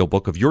free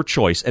audiobook of your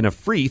choice and a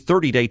free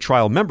 30-day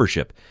trial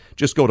membership.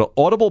 Just go to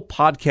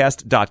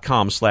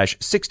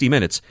audiblepodcast.com/60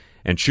 minutes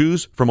and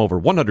choose from over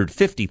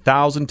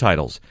 150,000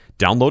 titles.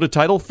 Download a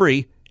title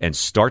free and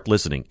start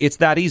listening. It's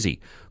that easy.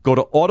 Go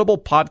to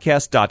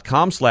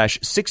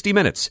audiblepodcast.com/60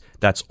 minutes.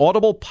 That's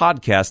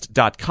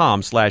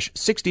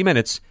audiblepodcast.com/60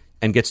 minutes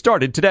and get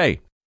started today.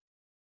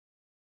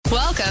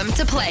 Welcome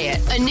to Play It,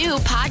 a new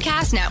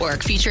podcast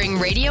network featuring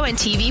radio and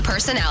TV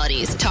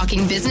personalities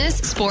talking business,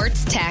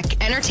 sports,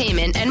 tech,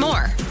 entertainment, and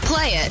more.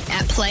 Play it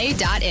at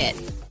play.it.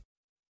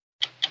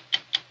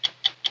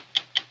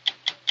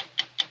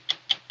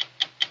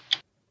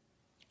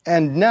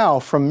 And now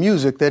from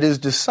music that is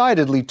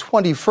decidedly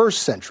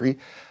 21st century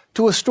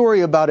to a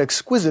story about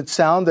exquisite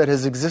sound that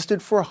has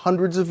existed for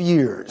hundreds of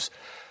years.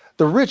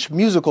 The rich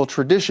musical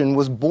tradition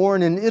was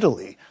born in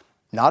Italy,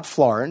 not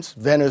Florence,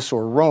 Venice,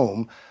 or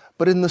Rome,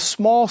 but in the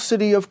small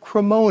city of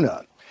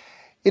Cremona.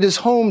 It is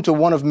home to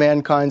one of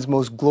mankind's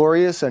most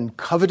glorious and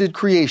coveted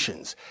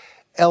creations,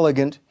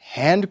 elegant,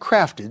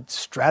 handcrafted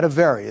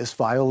Stradivarius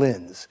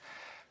violins.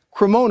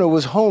 Cremona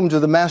was home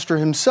to the master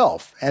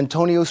himself,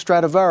 Antonio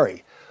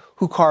Stradivari,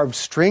 who carved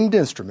stringed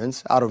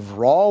instruments out of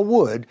raw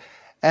wood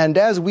and,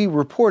 as we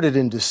reported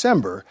in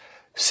December,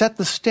 set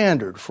the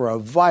standard for a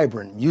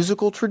vibrant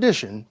musical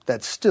tradition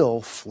that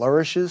still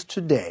flourishes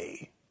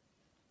today.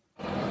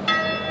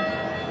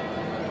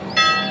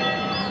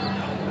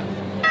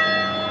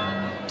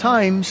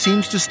 Time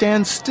seems to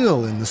stand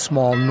still in the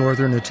small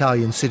northern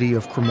Italian city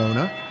of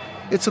Cremona.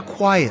 It's a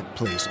quiet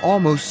place,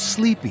 almost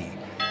sleepy.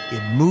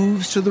 It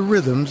moves to the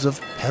rhythms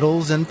of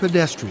pedals and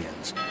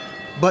pedestrians.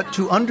 But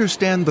to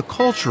understand the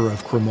culture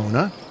of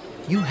Cremona,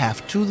 you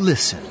have to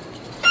listen.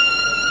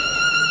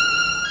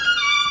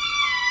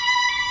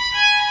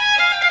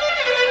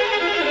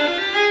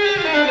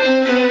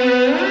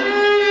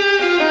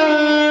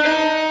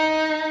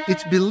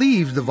 It's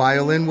believed the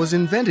violin was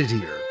invented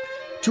here.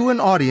 To an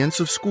audience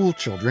of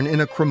schoolchildren in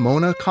a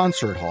Cremona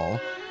concert hall,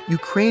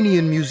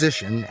 Ukrainian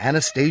musician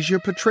Anastasia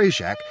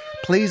Petrasiak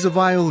plays a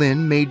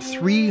violin made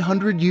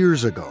 300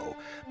 years ago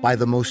by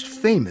the most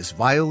famous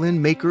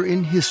violin maker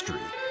in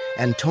history,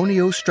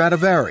 Antonio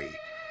Stradivari.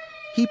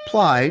 He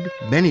plied,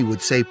 many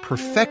would say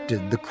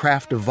perfected, the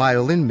craft of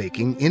violin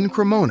making in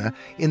Cremona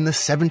in the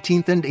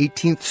 17th and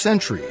 18th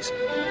centuries.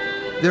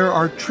 There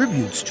are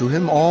tributes to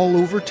him all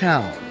over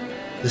town.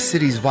 The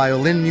city's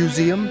Violin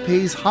Museum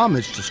pays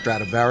homage to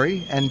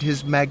Stradivari and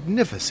his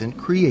magnificent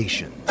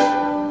creation.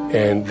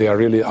 And they are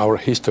really our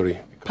history.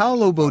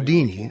 Paolo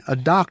Bodini, a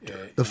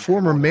doctor, the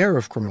former mayor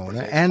of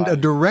Cremona, and a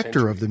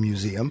director of the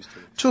museum,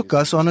 took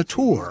us on a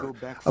tour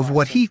of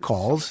what he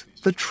calls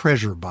the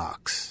treasure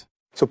box.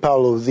 So,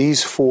 Paolo,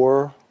 these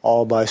four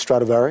all by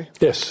Stradivari?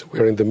 Yes,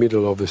 we're in the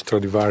middle of the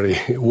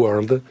Stradivari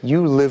world.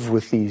 You live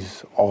with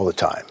these all the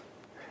time.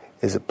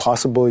 Is it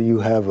possible you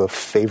have a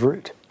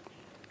favorite?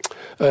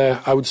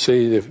 I would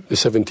say the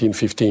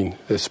 1715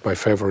 is my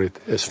favorite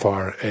as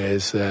far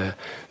as the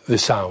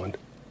sound.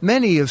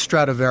 Many of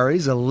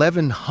Stradivari's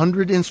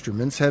 1,100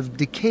 instruments have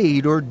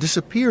decayed or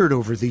disappeared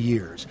over the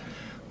years,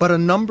 but a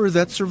number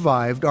that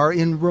survived are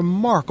in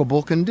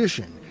remarkable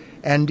condition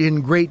and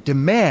in great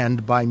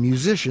demand by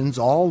musicians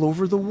all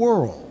over the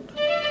world.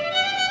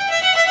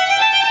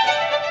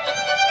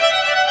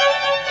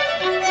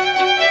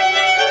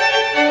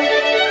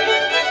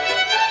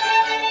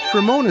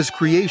 Cremona's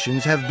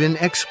creations have been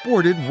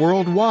exported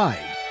worldwide.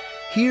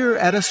 Here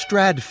at a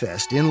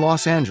Stradfest in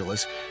Los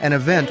Angeles, an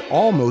event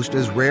almost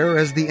as rare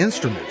as the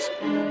instruments.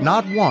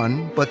 Not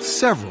one, but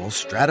several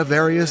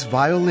Stradivarius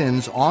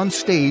violins on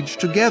stage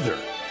together.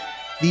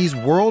 These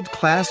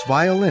world-class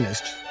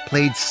violinists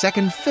played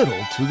second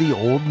fiddle to the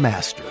old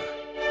master.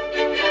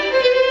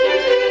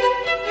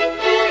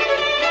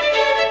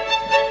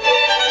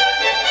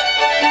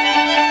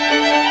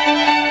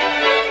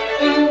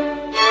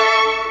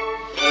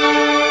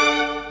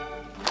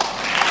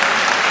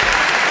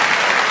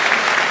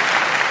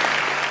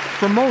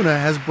 Cremona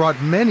has brought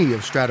many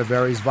of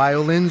Stradivari's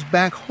violins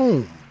back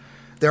home.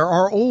 There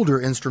are older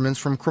instruments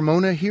from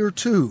Cremona here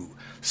too,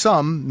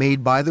 some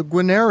made by the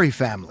Guarneri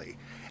family,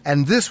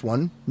 and this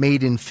one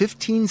made in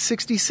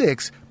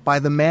 1566 by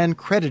the man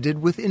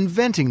credited with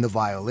inventing the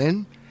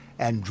violin,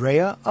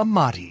 Andrea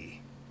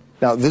Amati.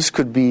 Now, this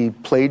could be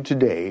played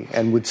today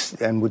and would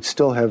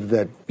still have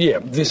that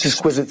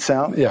exquisite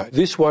sound? Yeah,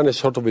 this one is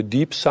sort of a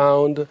deep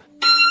sound.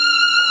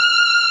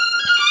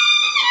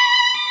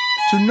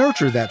 To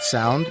nurture that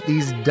sound,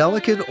 these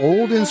delicate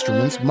old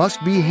instruments must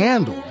be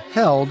handled,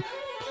 held,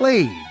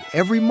 played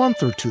every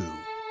month or two.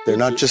 They're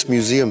not just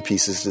museum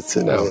pieces that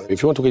sit No,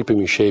 if you want to keep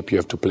them in shape, you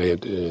have to play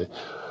it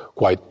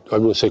I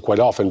wouldn't say quite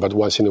often, but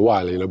once in a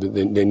while.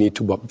 They need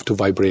to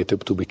vibrate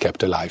to be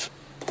kept alive.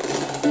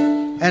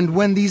 And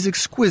when these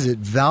exquisite,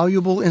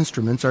 valuable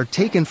instruments are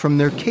taken from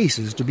their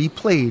cases to be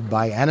played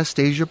by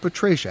Anastasia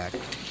Petrashak,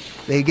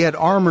 they get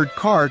armored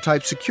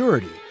car-type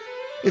security.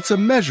 It's a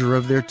measure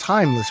of their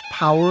timeless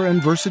power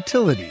and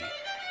versatility.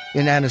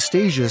 In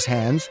Anastasia's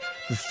hands,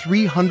 the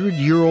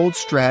 300-year-old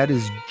Strad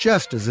is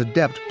just as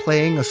adept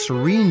playing a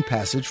serene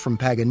passage from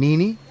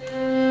Paganini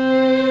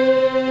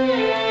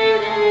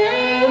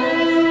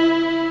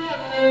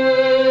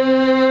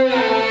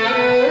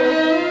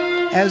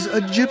as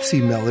a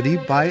gypsy melody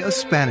by a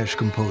Spanish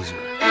composer.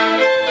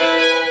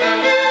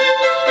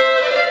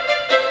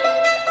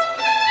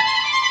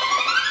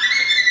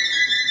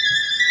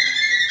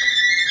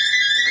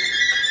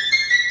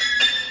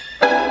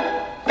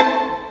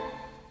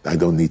 I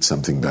don't need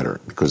something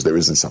better, because there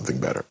isn't something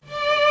better.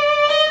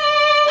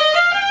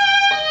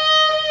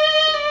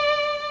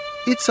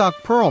 Itzhak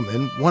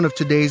Perlman, one of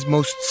today's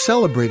most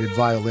celebrated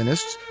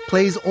violinists,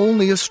 plays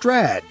only a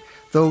Strad,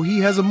 though he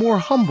has a more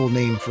humble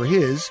name for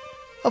his,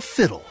 a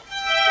fiddle.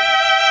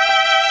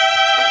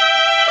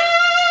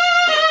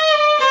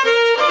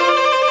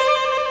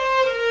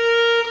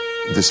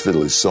 This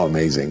fiddle is so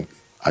amazing,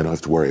 I don't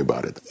have to worry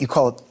about it. You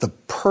call it the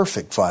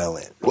perfect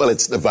violin. Well,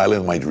 it's the violin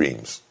of my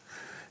dreams.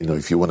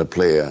 If you want to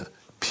play a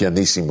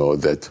pianissimo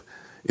that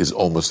is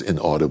almost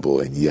inaudible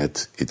and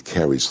yet it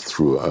carries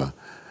through a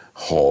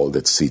hall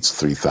that seats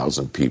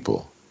 3,000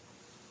 people,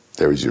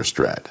 there is your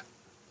Strad.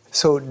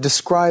 So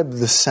describe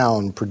the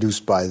sound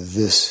produced by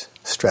this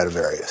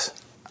Stradivarius.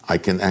 I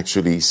can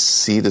actually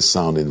see the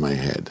sound in my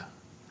head.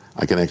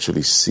 I can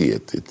actually see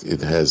it.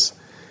 It has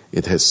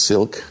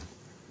silk.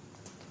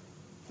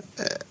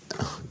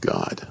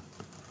 God.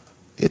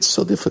 It's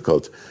so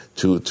difficult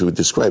to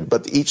describe,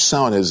 but each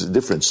sound is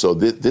different. So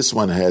this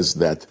one has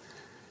that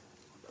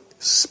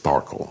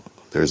sparkle.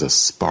 There's a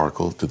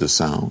sparkle to the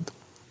sound.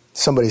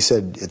 Somebody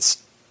said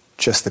it's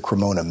just the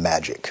Cremona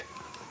magic.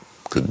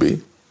 Could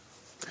be.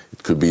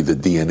 It could be the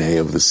DNA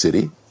of the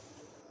city.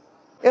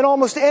 In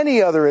almost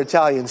any other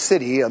Italian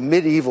city, a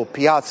medieval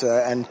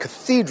piazza and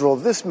cathedral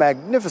this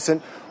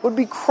magnificent would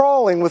be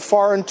crawling with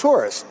foreign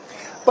tourists.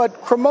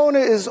 But Cremona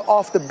is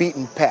off the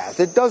beaten path.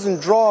 It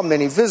doesn't draw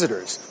many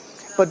visitors.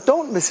 But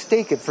don't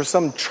mistake it for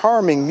some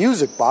charming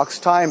music box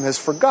time has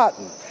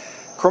forgotten.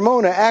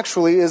 Cremona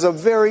actually is a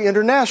very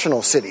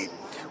international city,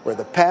 where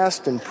the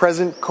past and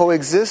present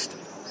coexist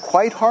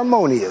quite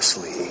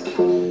harmoniously.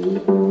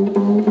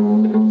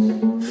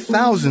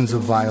 Thousands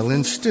of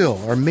violins still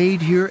are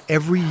made here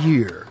every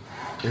year.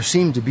 There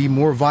seem to be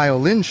more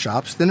violin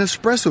shops than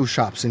espresso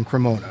shops in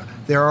Cremona.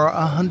 There are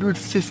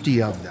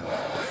 150 of them.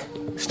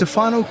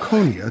 Stefano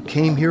Konia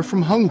came here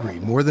from Hungary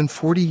more than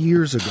 40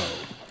 years ago.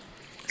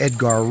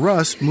 Edgar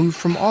Russ moved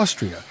from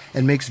Austria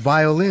and makes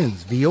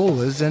violins,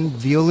 violas, and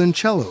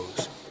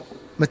violoncellos.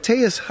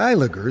 Matthias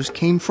Heiligers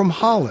came from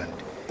Holland.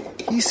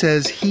 He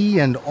says he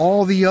and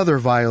all the other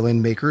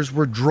violin makers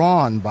were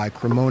drawn by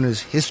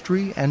Cremona's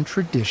history and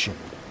tradition.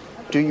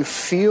 Do you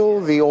feel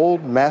the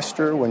old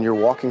master when you're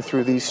walking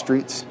through these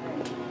streets?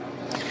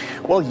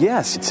 Well,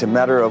 yes, it's a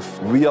matter of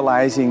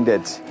realizing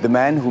that the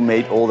man who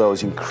made all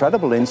those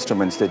incredible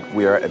instruments that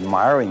we are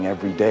admiring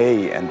every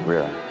day and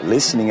we're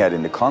listening at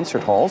in the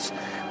concert halls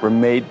were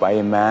made by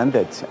a man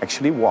that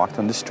actually walked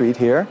on the street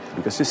here,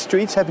 because the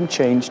streets haven't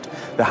changed,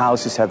 the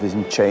houses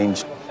haven't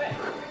changed.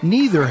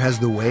 Neither has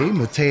the way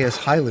Matthias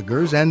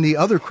Heiligers and the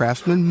other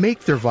craftsmen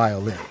make their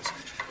violins.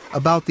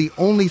 About the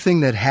only thing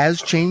that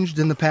has changed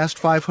in the past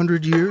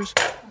 500 years,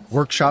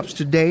 workshops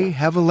today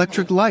have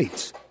electric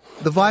lights.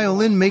 The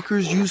violin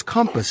makers use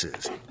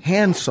compasses,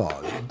 hand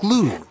saws,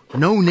 glue,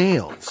 no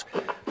nails.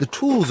 The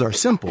tools are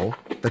simple,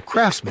 the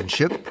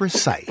craftsmanship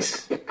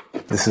precise.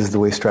 This is the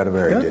way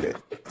Stradivari did it.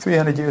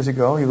 300 years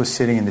ago, he was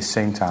sitting in the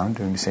same town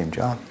doing the same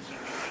job.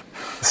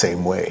 The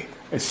same way.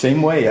 The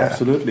same way, yeah.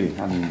 Absolutely.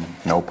 I mean,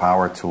 no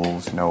power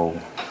tools, no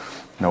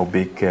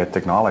big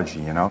technology,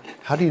 you know.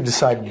 How do you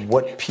decide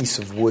what piece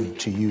of wood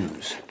to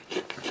use?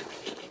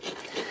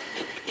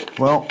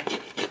 Well,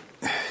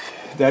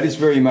 that is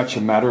very much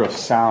a matter of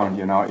sound,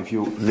 you know. If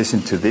you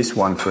listen to this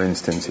one, for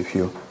instance,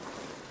 you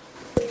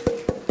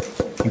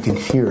can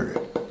hear it.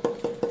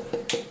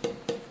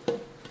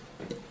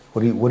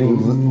 What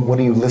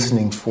are you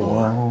listening for?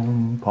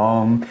 Pom,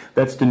 pom.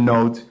 That's the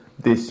note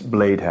this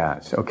blade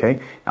has, okay?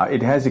 Now,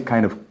 it has a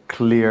kind of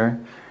clear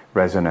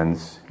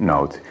resonance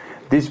note.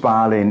 This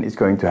violin is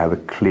going to have a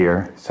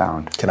clear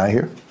sound. Can I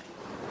hear?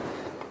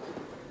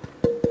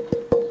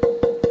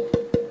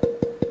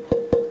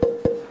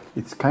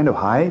 It's kind of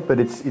high, but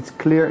it's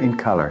clear in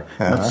color,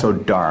 not so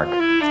dark.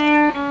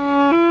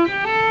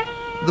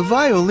 The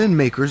violin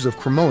makers of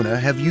Cremona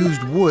have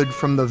used wood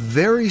from the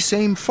very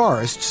same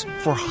forests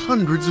for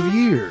hundreds of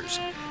years.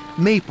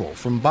 Maple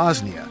from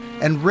Bosnia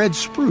and red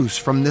spruce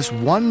from this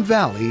one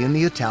valley in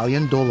the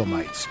Italian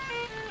Dolomites.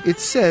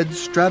 It's said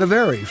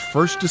Stradivari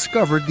first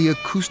discovered the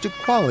acoustic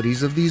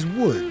qualities of these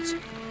woods.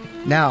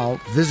 Now,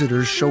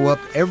 visitors show up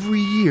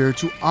every year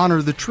to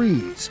honor the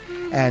trees.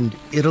 And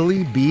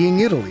Italy being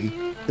Italy,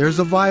 there's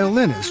a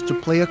violinist to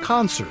play a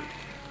concert.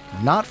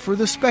 Not for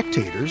the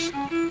spectators,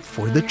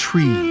 for the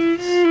trees.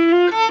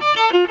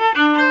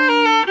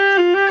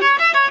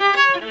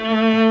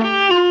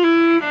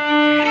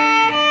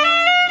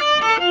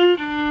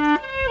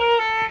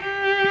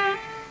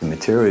 The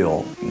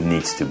material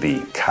needs to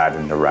be cut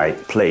in the right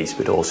place,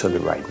 but also the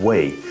right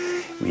way.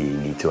 We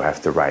need to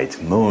have the right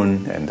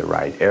moon and the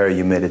right air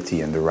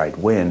humidity and the right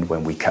wind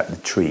when we cut the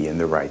tree in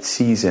the right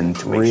season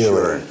to make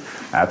sure.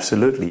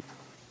 Absolutely.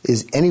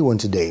 Is anyone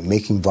today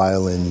making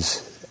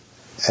violins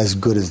as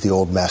good as the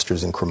old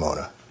masters in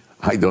Cremona?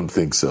 I don't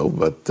think so,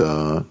 but,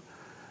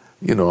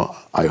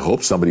 I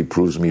hope somebody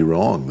proves me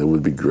wrong. That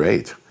would be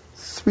great.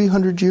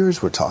 300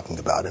 years we're talking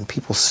about, and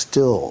people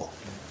still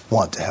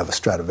want to have a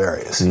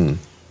Stradivarius.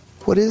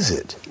 What is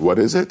it? What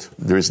is it?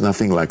 There is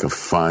nothing like a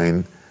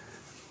fine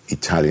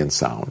Italian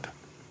sound.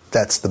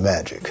 That's the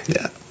magic.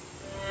 Yeah.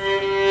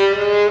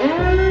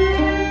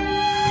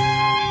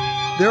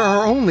 There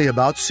are only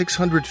about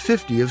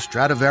 650 of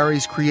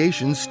Stradivari's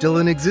creations still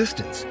in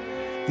existence.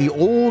 The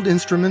old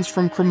instruments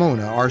from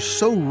Cremona are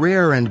so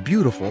rare and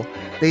beautiful,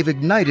 they've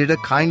ignited a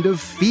kind of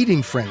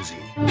feeding frenzy.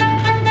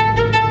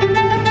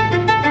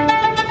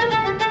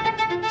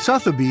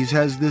 Sotheby's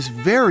has this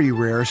very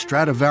rare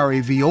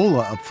Stradivari viola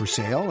up for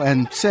sale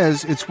and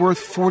says it's worth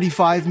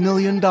 $45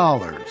 million.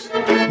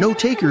 No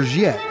takers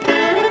yet.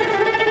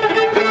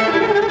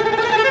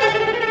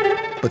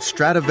 But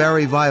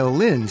Stradivari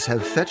violins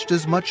have fetched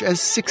as much as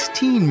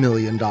 $16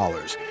 million,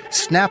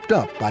 snapped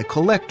up by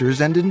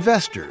collectors and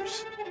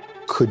investors.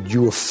 Could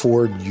you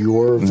afford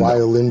your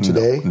violin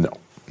today?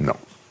 No.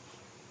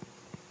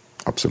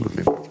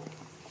 Absolutely not.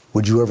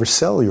 Would you ever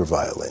sell your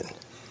violin?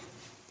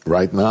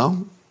 Right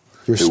now?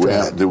 Your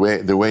Strad. The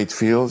way it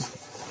feels?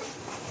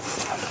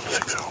 I don't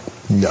think so.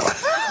 No.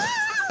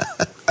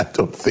 I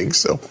don't think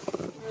so.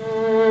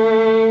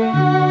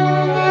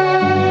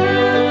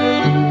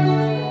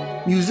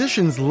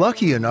 Musicians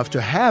lucky enough to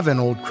have an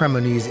old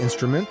Cremonese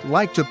instrument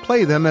like to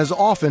play them as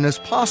often as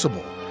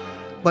possible.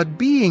 But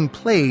being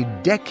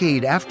played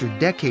decade after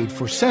decade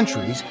for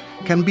centuries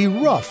can be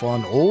rough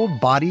on old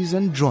bodies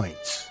and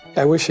joints.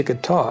 I wish I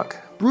could talk.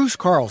 Bruce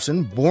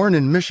Carlson, born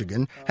in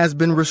Michigan, has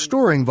been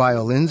restoring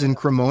violins in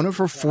Cremona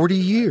for 40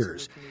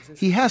 years.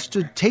 He has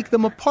to take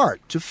them apart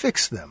to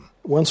fix them.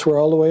 Once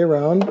we're all the way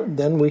around,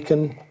 then we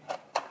can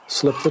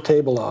slip the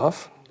table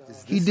off.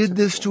 He did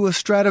this to a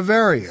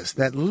Stradivarius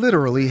that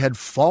literally had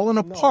fallen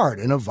apart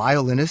in a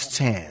violinist's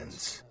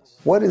hands.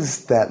 What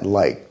is that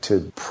like,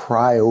 to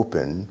pry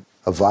open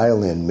a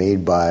violin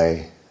made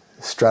by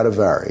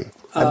Stradivari?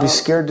 I'd be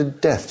scared to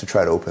death to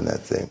try to open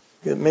that thing.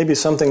 It may be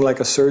something like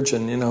a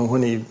surgeon,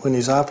 when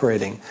he's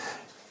operating,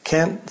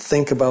 can't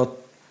think about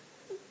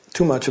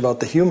too much about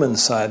the human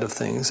side of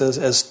things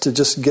as to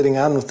just getting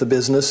on with the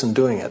business and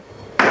doing it.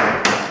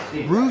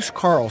 Bruce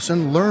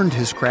Carlson learned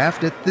his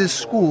craft at this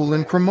school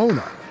in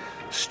Cremona.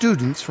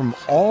 Students from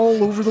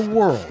all over the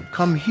world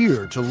come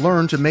here to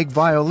learn to make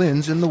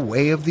violins in the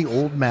way of the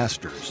old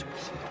masters.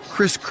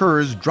 Chris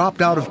Kurz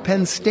dropped out of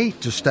Penn State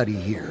to study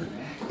here.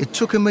 It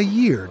took him a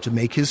year to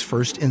make his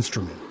first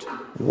instrument.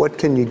 What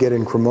can you get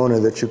in Cremona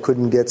that you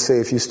couldn't get, say,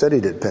 if you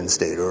studied at Penn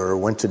State or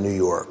went to New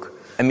York?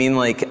 I mean,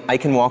 I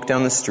can walk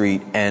down the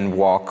street and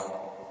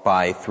walk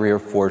by 3 or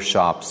 4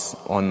 shops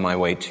on my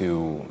way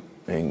to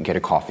get a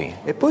coffee.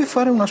 E poi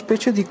fare una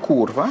specie di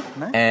curva.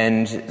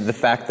 And the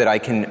fact that I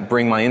can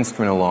bring my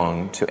instrument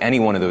along to any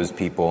one of those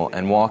people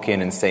and walk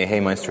in and say, hey,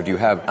 Maestro, do you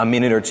have a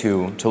minute or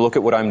two to look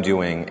at what I'm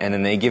doing? And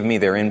then they give me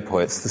their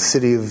input. It's the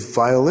city of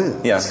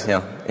violins. Yeah.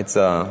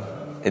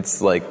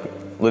 It's like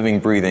living,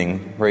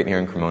 breathing right here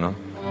in Cremona.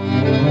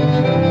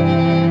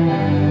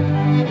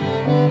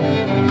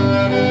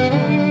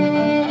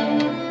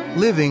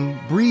 Living,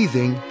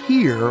 breathing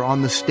here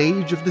on the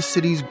stage of the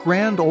city's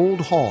grand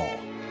old hall.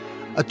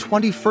 a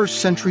 21st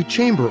century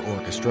chamber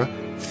orchestra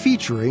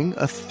featuring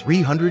a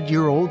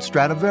 300-year-old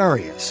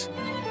Stradivarius.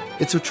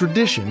 It's a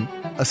tradition,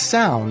 a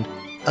sound,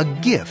 a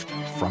gift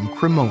from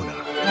Cremona.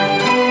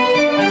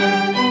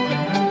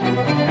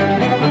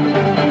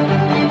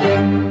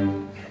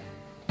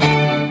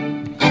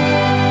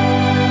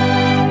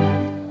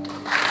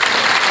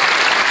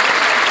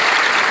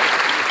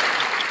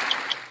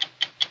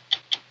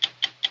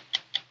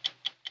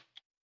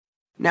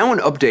 Now an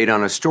update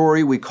on a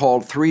story we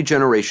called 3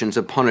 Generations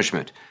of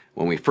Punishment.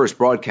 When we first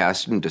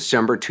broadcasted in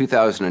December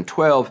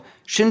 2012,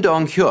 Shin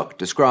Dong-hyuk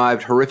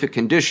described horrific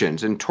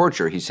conditions and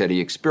torture he said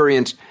he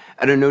experienced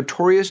at a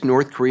notorious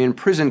North Korean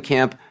prison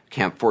camp,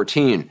 Camp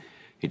 14.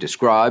 He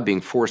described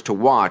being forced to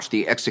watch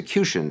the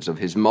executions of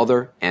his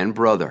mother and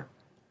brother.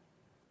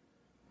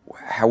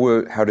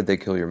 How did they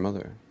kill your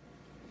mother?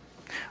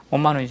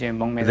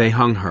 They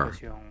hung her,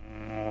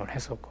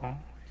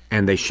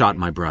 and they shot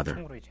my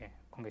brother.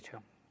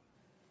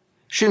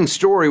 Shin's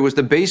story was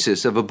the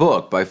basis of a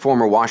book by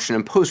former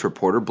Washington Post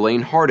reporter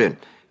Blaine Hardin.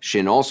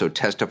 Shin also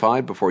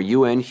testified before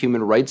UN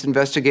human rights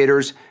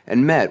investigators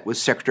and met with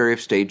Secretary of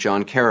State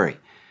John Kerry.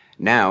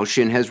 Now,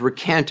 Shin has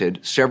recanted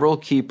several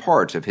key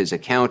parts of his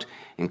account,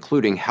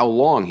 including how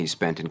long he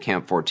spent in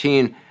Camp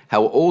 14,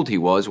 how old he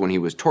was when he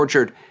was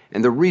tortured,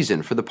 and the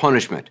reason for the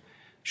punishment.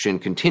 Shin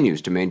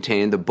continues to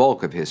maintain the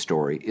bulk of his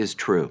story is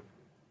true.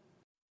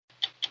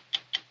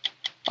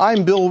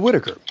 I'm Bill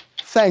Whitaker.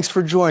 Thanks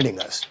for joining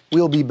us.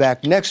 We'll be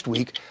back next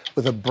week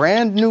with a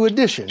brand new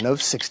edition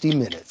of 60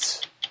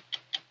 Minutes.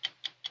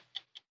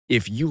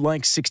 If you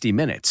like 60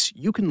 Minutes,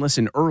 you can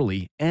listen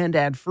early and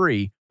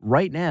ad-free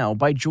right now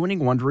by joining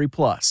Wondery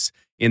Plus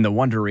in the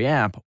Wondery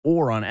app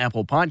or on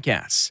Apple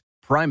Podcasts.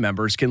 Prime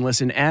members can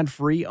listen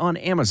ad-free on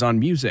Amazon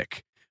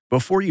Music.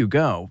 Before you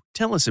go,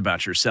 tell us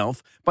about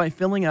yourself by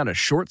filling out a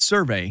short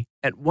survey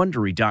at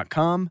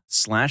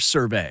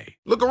Wondery.com/survey.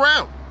 Look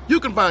around. You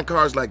can find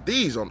cars like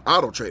these on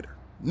AutoTrader.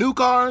 New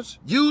cars,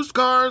 used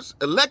cars,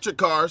 electric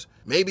cars,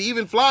 maybe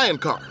even flying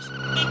cars.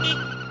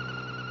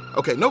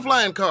 Okay, no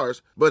flying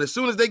cars, but as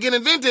soon as they get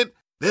invented,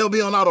 they'll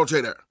be on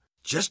AutoTrader.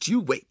 Just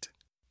you wait.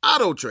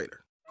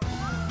 AutoTrader.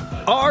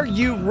 Are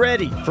you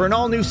ready for an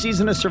all-new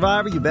season of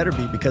Survivor? You better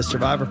be, because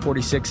Survivor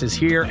 46 is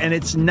here, and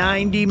it's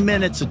 90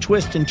 minutes of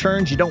twists and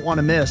turns you don't want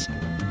to miss.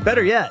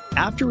 Better yet,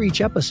 after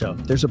each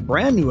episode, there's a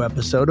brand new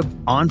episode of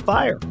On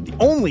Fire, the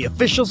only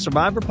official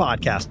Survivor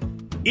podcast.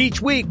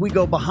 Each week, we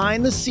go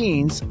behind the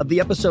scenes of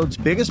the episode's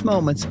biggest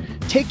moments,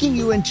 taking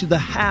you into the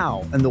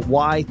how and the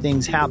why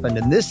things happened.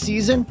 And this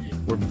season,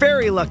 we're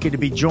very lucky to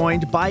be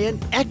joined by an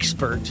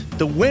expert,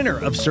 the winner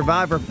of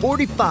Survivor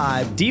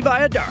 45, Dee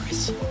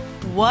Valladares.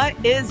 What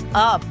is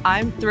up?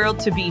 I'm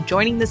thrilled to be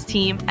joining this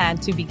team and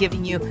to be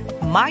giving you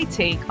my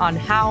take on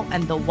how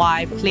and the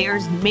why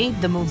players made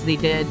the moves they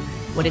did,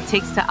 what it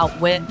takes to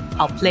outwit,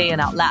 outplay,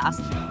 and outlast,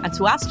 and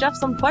to ask Jeff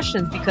some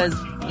questions, because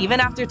even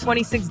after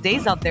 26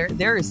 days out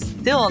there is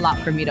still a lot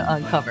for me to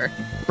uncover.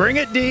 Bring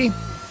it, Dee.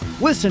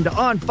 Listen to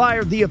On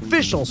Fire, the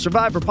official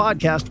Survivor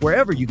podcast,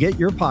 wherever you get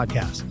your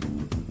podcast.